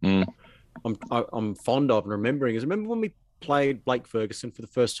fond of and remembering is, remember when we played Blake Ferguson for the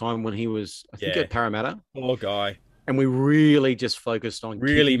first time when he was, I think, at Parramatta? Poor guy. And we really just focused on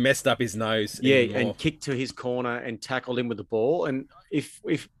messed up his nose. And kicked to his corner and tackled him with the ball. And if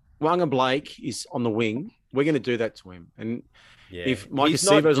Wanga Blake is on the wing, we're going to do that to him. And if Mike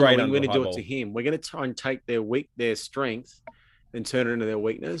Acevo's on the wing, we're going to do it to him. We're going to try and take their strength and turn it into their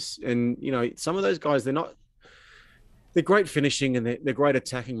weakness. And, you know, some of those guys, they're great finishing and they're great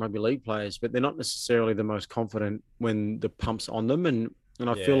attacking rugby league players, but they're not necessarily the most confident when the pump's on them. And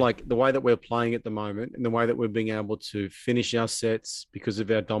I feel like the way that we're playing at the moment and the way that we're being able to finish our sets because of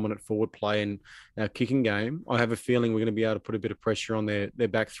our dominant forward play and our kicking game, I have a feeling we're going to be able to put a bit of pressure on their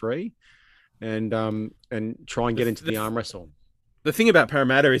back three and try and get into the arm wrestle. The thing about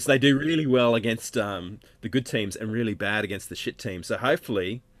Parramatta is they do really well against the good teams and really bad against the shit teams. So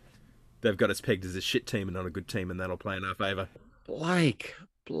hopefully they've got us pegged as a shit team and not a good team, and that'll play in our favour. Blake.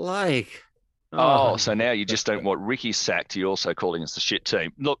 Oh, so now you just don't want Ricky sacked. You're also calling us the shit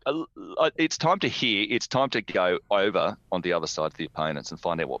team. Look, it's time to hear. It's time to go over on the other side of the opponents and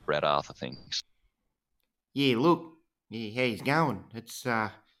find out what Brad Arthur thinks. Yeah, look. Yeah, how's going? It's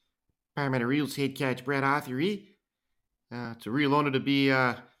Parramatta Reels head coach Brad Arthur here. It's a real honour to be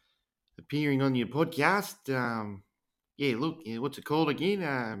appearing on your podcast. What's it called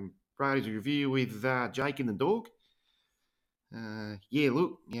again? Brady's Review with Jake and the dog.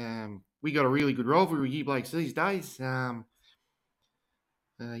 We got a really good rivalry with you blokes these days. I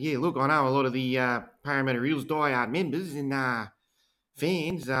know a lot of the Parramatta Reels diehard members and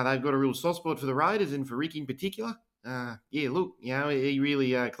fans. They've got a real soft spot for the Raiders and for Rick in particular. He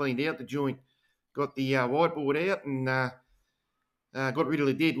really cleaned out the joint. Got the whiteboard out and got rid of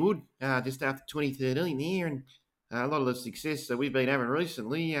the dead wood just after 2013 there. And a lot of the success that we've been having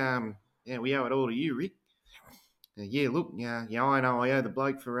recently, we owe it all to you, Rick. I know I owe the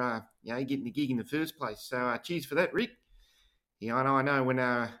bloke for getting the gig in the first place. So cheers for that, Rick. I know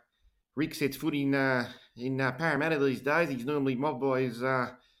when Rick sets foot in Parramatta these days, he's normally mobbed by his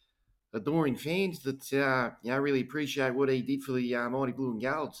adoring fans that really appreciate what he did for the Mighty Blue and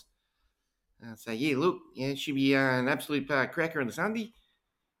Golds. It should be an absolute cracker on the Sunday.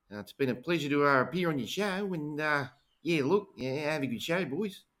 It's been a pleasure to appear on your show, and have a good show,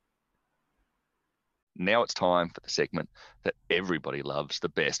 boys. Now it's time for the segment that everybody loves the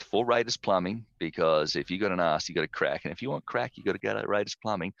best for Raiders Plumbing, because if you got an ass, you got a crack. And if you want crack, you got to go to Raiders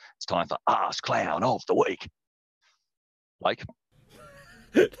Plumbing. It's time for Ask Clown of the Week. Blake?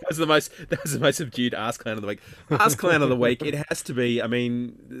 That was the most subdued Ask Clown of the Week. Ask Clown of the Week, it has to be, I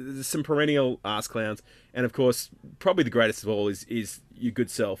mean, there's some perennial Ask Clowns. And of course, probably the greatest of all is your good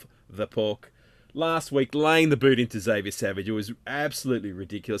self, the Pork. Last week, laying the boot into Xavier Savage. It was absolutely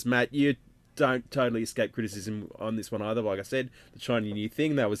ridiculous. Matt, you don't totally escape criticism on this one either. Like I said, the shiny new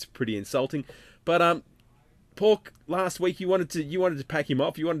thing, that was pretty insulting. But Pork, last week you wanted to pack him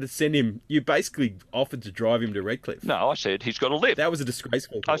off. You wanted to send him. You basically offered to drive him to Redcliffe. No, I said he's got a lift. That was a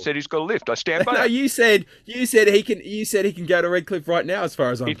disgraceful call. I said he's got a lift. I stand by No, that. you said he can go to Redcliffe right now. As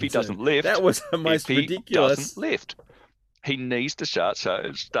far as I'm concerned, if he doesn't lift, that was the most ridiculous. Doesn't lift. He needs to start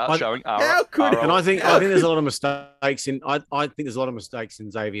showing. How could? And I think there's a lot of mistakes in. I think there's a lot of mistakes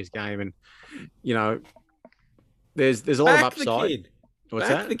in Xavier's game, and there's a lot of upside. What's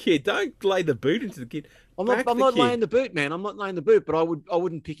Back that? the kid. Don't lay the boot into the kid. I'm not laying the boot, man. I'm not laying the boot, but I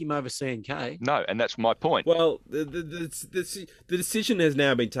wouldn't pick him over CNK. No, and that's my point. Well, the decision has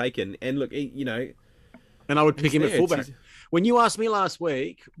now been taken, and look, and I would pick him at fullback. When you asked me last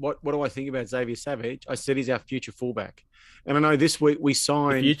week, what do I think about Xavier Savage? I said he's our future fullback. And I know this week we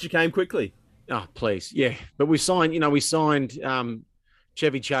signed. The future came quickly. Oh, please, yeah. But we signed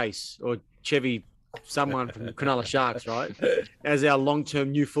Chevy Chase or Chevy someone from Cronulla Sharks, right, as our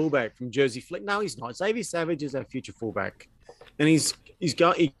long-term new fullback from Jersey Fleet. No, he's not. Xavier Savage is our future fullback, and he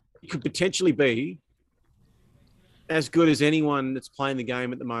could potentially be as good as anyone that's playing the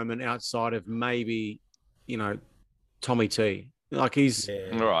game at the moment outside of maybe, Tommy T. Like he's,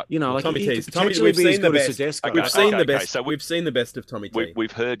 All right. you know, like Tommy he T's. could Tommy, potentially we've be as seen the good as best. Tedesco. We've seen the okay, best. so we've seen the best of Tommy T.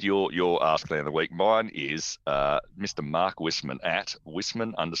 We've heard your Ask Clan of the Week. Mine is Mr. Mark Wisman at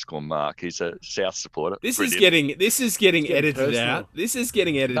Wisman_Mark. He's a South supporter. This Brilliant. is getting getting edited personal. out. This is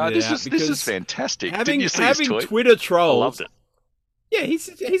getting edited No, this out is because fantastic. having Didn't you see his having tweet? Twitter I trolls. loved it. Yeah, he's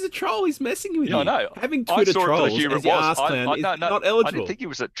a troll. He's messing with Yeah, you. I know. Having I Twitter saw it for trolls the humour as it your was. Ask Clan is no, not I eligible. didn't think he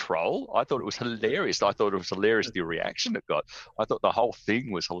was a troll. I thought it was hilarious. I thought it was hilarious the reaction it got. I thought the whole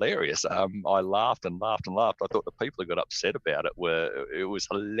thing was hilarious. I laughed and laughed and laughed. I thought the people who got upset about it was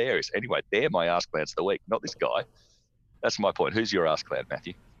hilarious. Anyway, they're my Ask Clans of the week, not this guy. That's my point. Who's your Ask Clan,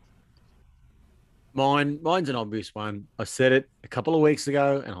 Matthew? Mine's an obvious one. I said it a couple of weeks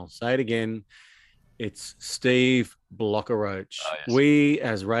ago, and I'll say it again. It's Steve Blockeroach. Oh, yes. We,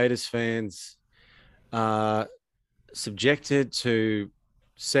 as Raiders fans, are subjected to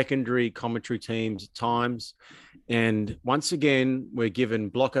secondary commentary teams at times. And once again, we're given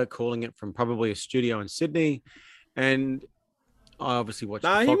Blocker calling it from probably a studio in Sydney. And I obviously watched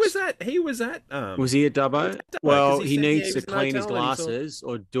No, the he Fox. was at. Was he at Dubbo? Dubbo, 'cause Well, he he said, needs he to was in a clean his hotel and he saw- glasses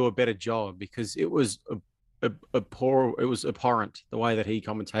or do a better job because it was it was abhorrent the way that he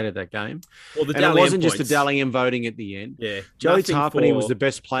commentated that game. Well, the And it Dalian wasn't just a points. Dalian voting at the end. Yeah, Joey nothing Tarpany was for the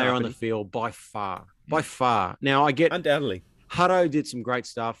best player on the Tarpany. field by far. By far. Now I get Undoubtedly. Hutto did some great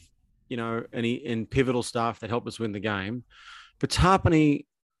stuff, you know, and pivotal stuff that helped us win the game. But Tarpany,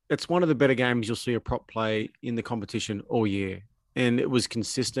 it's one of the better games you'll see a prop play in the competition all year. And it was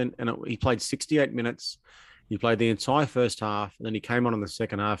consistent. And he played 68 minutes. He played the entire first half. And then he came on in the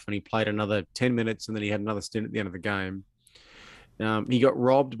second half and he played another 10 minutes. And then he had another stint at the end of the game. He got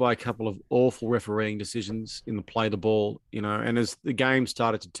robbed by a couple of awful refereeing decisions in the play of the ball, you know. And as the game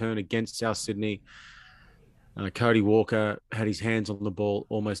started to turn against South Sydney, Cody Walker had his hands on the ball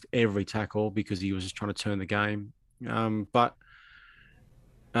almost every tackle because he was just trying to turn the game. But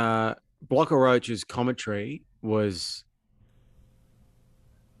Blocker Roach's commentary was,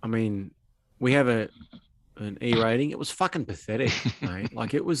 I mean, we have an E rating. It was fucking pathetic, mate.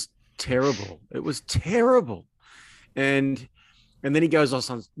 Like it was terrible. It was terrible. And then he goes off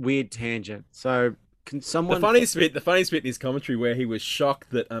on weird tangent. So can someone? The funniest bit in his commentary where he was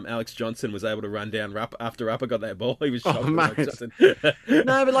shocked that Alex Johnson was able to run down Rapper after Rapper got that ball. He was shocked. Oh, that mate. Alex Johnson.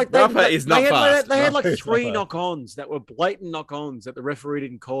 No, but like Rapper is not fast. They had like Rapper is not 3 fast. knock-ons that were blatant knock-ons that the referee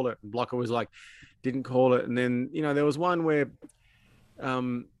didn't call it, and Blocker was like, didn't call it. And then there was one where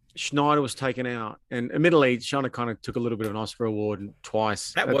Schneider was taken out, and admittedly, Schneider kind of took a little bit of an Oscar award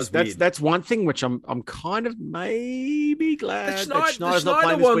twice. That's weird. That's one thing which I'm kind of maybe glad The that Schneider's Schneider not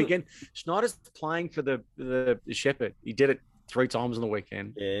playing this one- weekend. Schneider's playing for the Shepherd. He did it 3 times on the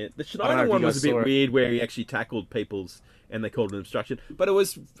weekend. Yeah, the I don't know Schneider if you one guys was a bit saw it. weird where he actually tackled people's and they called it an obstruction. But it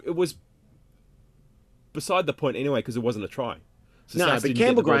was beside the point anyway because it wasn't a try. So No, South but didn't get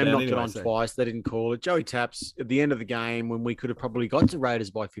Campbell the ball Graham down knocked anyway, it on so- twice. They didn't call it. Joey Taps at the end of the game when we could have probably got to Raiders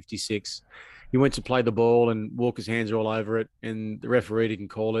by 56. He went to play the ball and Walker's hands are all over it, and the referee didn't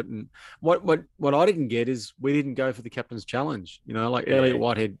call it. And what I didn't get is we didn't go for the captain's challenge. You know, like Elliot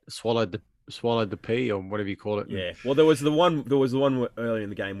Whitehead swallowed the pea or whatever you call it. Yeah. Well, there was the one earlier in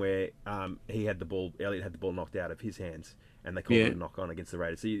the game where Elliot had the ball knocked out of his hands, and they called it a knock on against the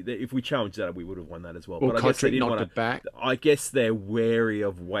Raiders. So if we challenged that, we would have won that as well. Or But I guess they Kotrick didn't knocked want it back. I guess they're wary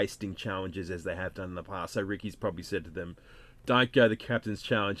of wasting challenges as they have done in the past. So Ricky's probably said to them, "Don't go the captain's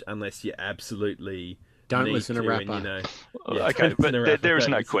challenge unless you absolutely Don't need listen to and, Rapper." Okay, but there is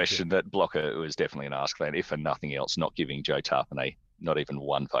no question. question that Blocker was definitely an Ask Clan, if for nothing else, not giving Joe Tarpany not even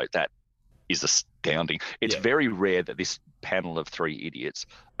one vote. That is astounding. It's very rare that this panel of 3 idiots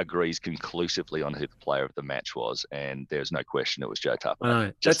agrees conclusively on who the player of the match was, and there's no question it was Joe Tarpany. I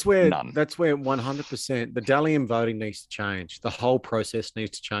know. Just That's none. where 100% the Dalian voting needs to change. The whole process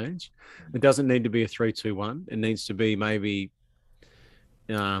needs to change. It doesn't need to be a 3-2-1. It needs to be maybe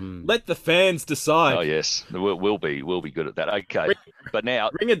Let the fans decide. Oh yes, we'll be good at that. Okay, but now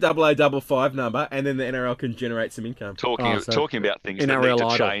Ring a 0055 number, and then the NRL can generate some income. talking about things that NRL need to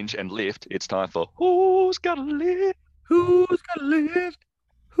Idol. change and lift. It's time for Who's Gotta Lift? Who's gonna lift?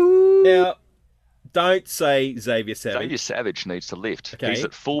 Who? Now, don't say Xavier Savage. Xavier Savage needs to lift. Okay. He's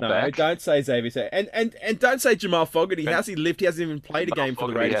at No, fullback. don't say Xavier Savage. And don't say Jamal Fogarty. How's he lift? He hasn't even played a Jamal game for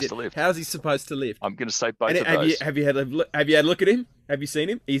the Fogarty Raiders has yet. to lift. How's he supposed to lift? I'm going to say both And of have those. you had a look at him? Have you seen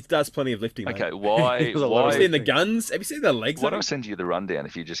him? He does plenty of lifting. Okay, mate. why? Have you why? seen the guns? Have you seen the legs? Why of don't I him? send you the rundown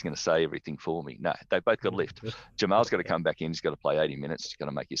if you're just going to say everything for me? No, they both got to lift. Jamal's got to come back in. He's got to play 80 minutes. He's got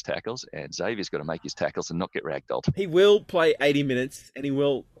to make his tackles. And Xavier's got to make his tackles and not get ragdolled. He will play 80 minutes, and he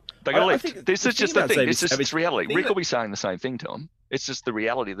will. They got to I lift. think This the is just thing the about thing. Xavier This is Savage- it's reality. thing Rick that- will be saying the same thing to him. It's just the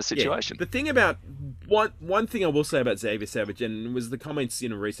reality of the situation. The thing about one thing I will say about Xavier Savage, and it was the comments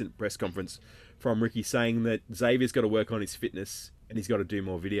in a recent press conference from Ricky saying that Xavier's got to work on his fitness and he's got to do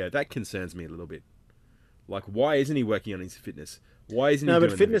more video. That concerns me a little bit. Like, why isn't he working on his fitness? Why isn't he doing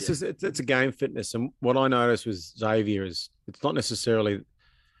but fitness is it's a game fitness, and what I noticed with Xavier is it's not necessarily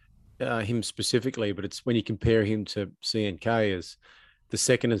him specifically, but it's when you compare him to CNK as the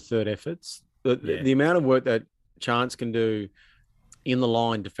second and third efforts, the amount of work that Chance can do in the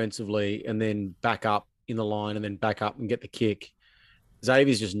line defensively and then back up in the line and then back up and get the kick.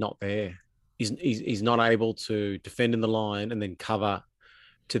 Xavier's just not there. He's not able to defend in the line and then cover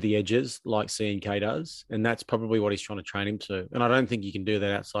to the edges like CNK does. And that's probably what he's trying to train him to. And I don't think you can do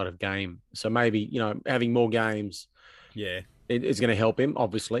that outside of game. So maybe, having more games is going to help him,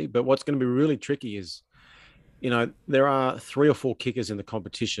 obviously. But what's going to be really tricky is, there are 3 or 4 kickers in the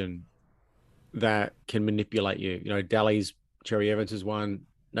competition that can manipulate you. Daly's, Cherry Evans is one,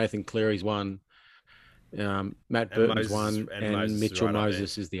 Nathan Cleary's one, Matt Burton's one, and Mitchell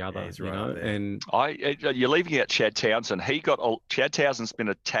Moses is the other. And you're leaving out Chad Townsend. Chad Townsend's been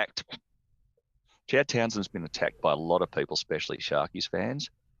attacked. Chad Townsend's been attacked by a lot of people, especially Sharkies fans.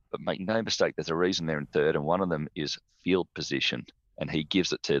 But make no mistake, there's a reason they're in third, and one of them is field position, and he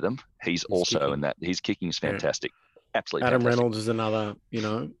gives it to them. He's also kicking. In that. His kicking is fantastic. Absolutely. Adam fantastic. Reynolds is another.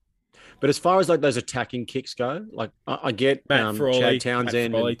 But as far as like those attacking kicks go, like I get Matt Frawley, Chad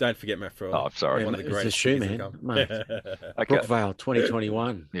Townsend. Don't forget Matt Frawley. Oh, sorry. One of the greatest shoe, man. Mate. Brookvale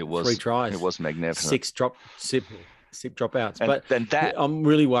 2021. It was 3 tries. It was magnificent. 6 sip dropouts. And but then I'm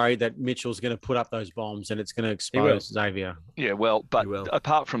really worried that Mitchell's going to put up those bombs and it's going to expose Xavier. Yeah, well, but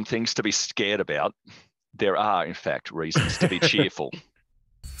apart from things to be scared about, there are in fact reasons to be cheerful.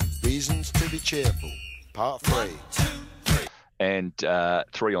 Reasons to be cheerful. Part 3. And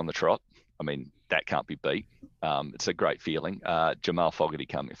 3 on the trot. I mean, that can't be beat. It's a great feeling. Jamal Fogarty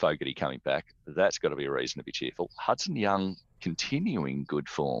coming back. That's got to be a reason to be cheerful. Hudson Young continuing good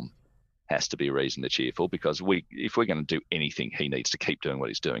form has to be a reason to cheerful, because if we're going to do anything, he needs to keep doing what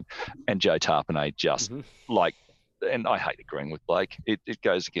he's doing. And Joe Tarpanay just and I hate agreeing with Blake. It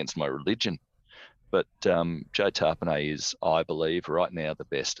goes against my religion. But Joe Tarpanay is, I believe, right now the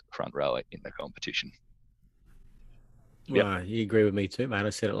best front rower in the competition. Well, you agree with me too, mate.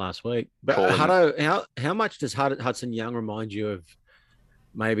 I said it last week. But Hutto, how much does Hudson Young remind you of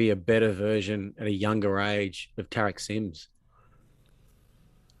maybe a better version at a younger age of Tarek Sims?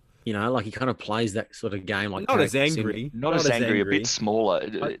 Like he kind of plays that sort of game. Like not Tarek as angry. Sims. Not as angry, a bit smaller.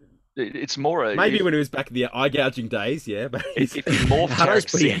 It's more maybe when it was back in the eye gouging days, yeah. But if you morph Tarek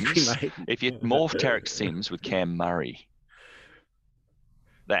Sims, if you morph Tarek Sims with Cam Murray.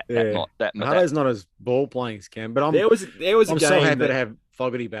 Hutto's not as ball playing as Cam, but there was a I'm game so happy to have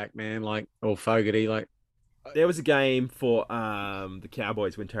Fogarty back, man. Fogarty. There was a game for the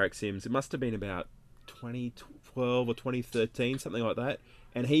Cowboys when Tarek Sims. It must have been about 2012 or 2013, something like that.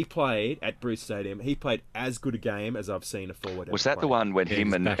 And he played at Bruce Stadium. He played as good a game as I've seen a forward. Was that the one when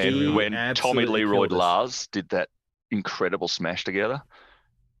him and when Tommy Leroy Lars did that incredible smash together?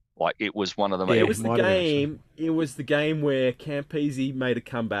 Like, it was one of them. It was the game. It was the game where Campese made a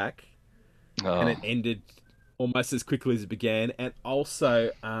comeback, and it ended almost as quickly as it began. And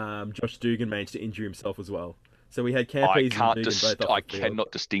also, Josh Dugan managed to injure himself as well. So we had Campese and Dugan both off I the field.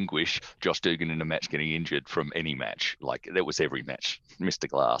 cannot distinguish Josh Dugan in a match getting injured from any match. Like, that was every match. Mr.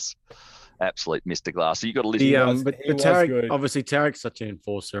 Glass. Absolute Mr. Glass. So you got to listen. But Tarek, obviously, Tarek's such an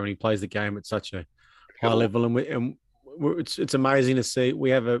enforcer, and he plays the game at such a high level, and it's amazing to see. We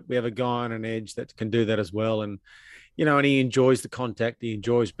have a guy on an edge that can do that as well, and and he enjoys the contact. He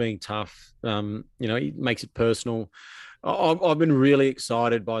enjoys being tough. He makes it personal. I've been really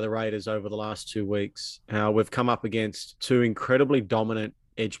excited by the Raiders over the last 2 weeks. How we've come up against 2 incredibly dominant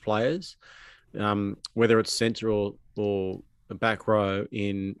edge players, whether it's centre or the back row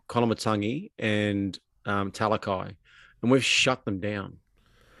in Conor Matangi and Talakai, and we've shut them down.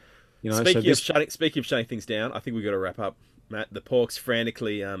 Speaking of shutting things down, I think we've got to wrap up, Matt. The Pork's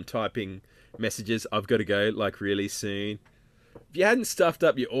frantically typing messages. I've got to go really soon. If you hadn't stuffed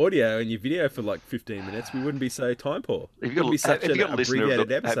up your audio and your video for 15 minutes, we wouldn't be so time poor. Have you got a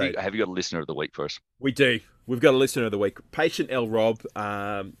listener of the week for us? We do. We've got a listener of the week. Patient L. Rob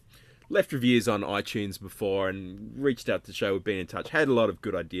left reviews on iTunes before and reached out to the show. We've been in touch. Had a lot of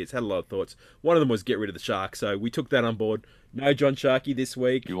good ideas. Had a lot of thoughts. One of them was get rid of the shark. So we took that on board. No John Sharkey this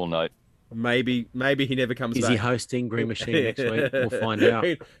week. You will know. Maybe he never comes back. Is he hosting Green Machine next week? We'll find out.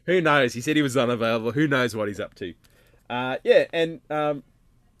 Who knows? He said he was unavailable. Who knows what he's up to? We're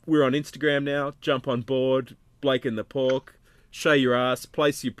on Instagram now. Jump on board. Blake and the Pork. Show your ass.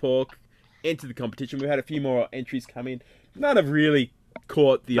 Place your pork. Enter the competition. We've had a few more entries come in. none have really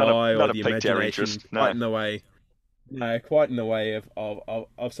caught the eye none or have the piqued our imagination interest, no. quite in the way. No, quite in the way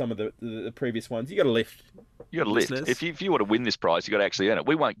of some of the previous ones. You got to lift. You got to lift. listeners. If you want to win this prize, you got to actually earn it.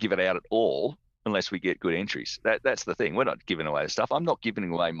 We won't give it out at all unless we get good entries. That's the thing. We're not giving away the stuff. I'm not giving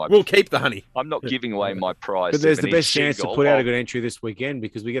away my. We'll keep the honey. I'm not giving away my prize. But there's the 7-inch best chance to single put out a of- good entry this weekend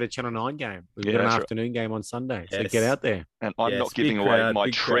because we get a Channel 9 game. We've Yeah, got an that's right. afternoon game on Sunday. So Yes. get out there. And I'm Yes, not giving big away crowd, my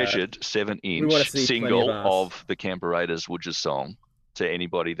big crowd. treasured We wanna 7-inch see plenty single of us. of the Canberra Raiders Woodges song to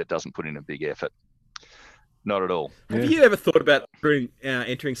anybody that doesn't put in a big effort. Not at all. Have you ever thought about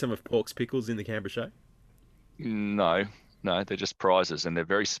entering some of Pork's pickles in the Canberra show? No, they're just prizes, and they're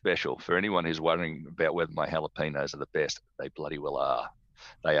very special. For anyone who's wondering about whether my jalapenos are the best, they bloody well are.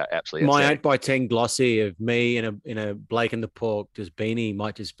 They are absolutely My outstanding. 8x10 glossy of me in a Blake and the Pork just beanie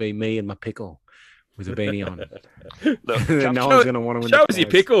might just be me and my pickle with a beanie on. Look, No one's going to want to win. Show the us your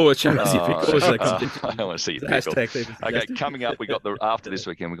prize. pickle. Or show us your Oh, pickle. I don't want to see your pickle. Hashtag Okay, coming up, we got after this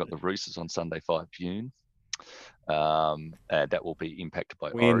weekend, we got the Roosters on Sunday, 5 June. And that will be impacted by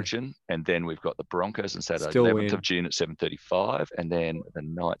Win. Origin, and then we've got the Broncos on Saturday, Still 11th win. of June at 7:35, and then the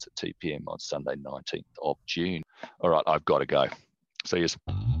Knights at 2 p.m. on Sunday, 19th of June. All right, I've got to go. See you.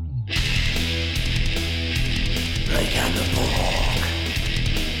 Blake and the Pork.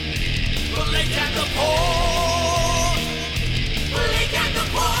 Blake and the Pork. Blake and the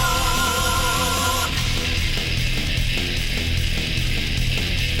Pork.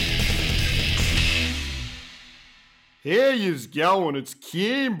 How yous going? It's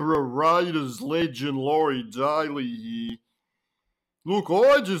Canberra Raiders legend Laurie Daly here. Look,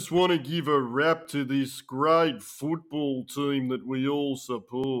 I just want to give a rap to this great football team that we all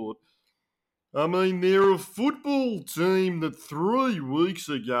support. I mean, they're a football team that 3 weeks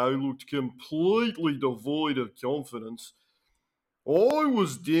ago looked completely devoid of confidence. I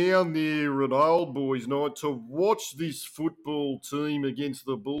was down there at Old Boys Night to watch this football team against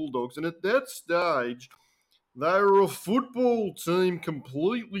the Bulldogs, and at that stage, they were a football team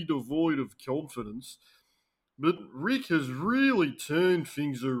completely devoid of confidence. But Rick has really turned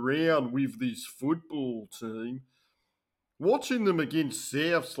things around with this football team. Watching them against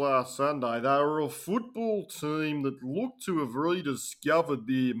Souths last Sunday, they were a football team that looked to have rediscovered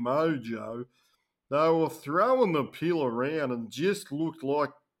their mojo. They were throwing the pill around and just looked like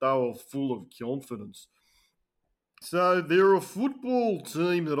they were full of confidence. So they're a football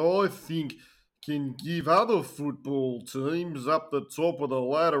team that I think can give other football teams up the top of the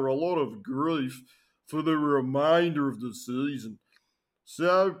ladder a lot of grief for the remainder of the season.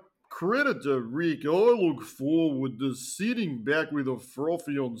 So, credit to Rick. I look forward to sitting back with a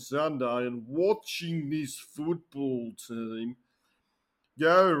frothy on Sunday and watching this football team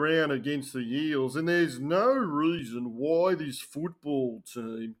go around against the Eels. And there's no reason why this football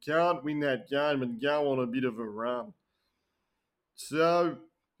team can't win that game and go on a bit of a run. So,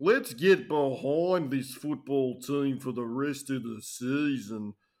 let's get behind this football team for the rest of the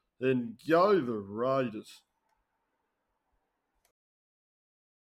season and go the Raiders.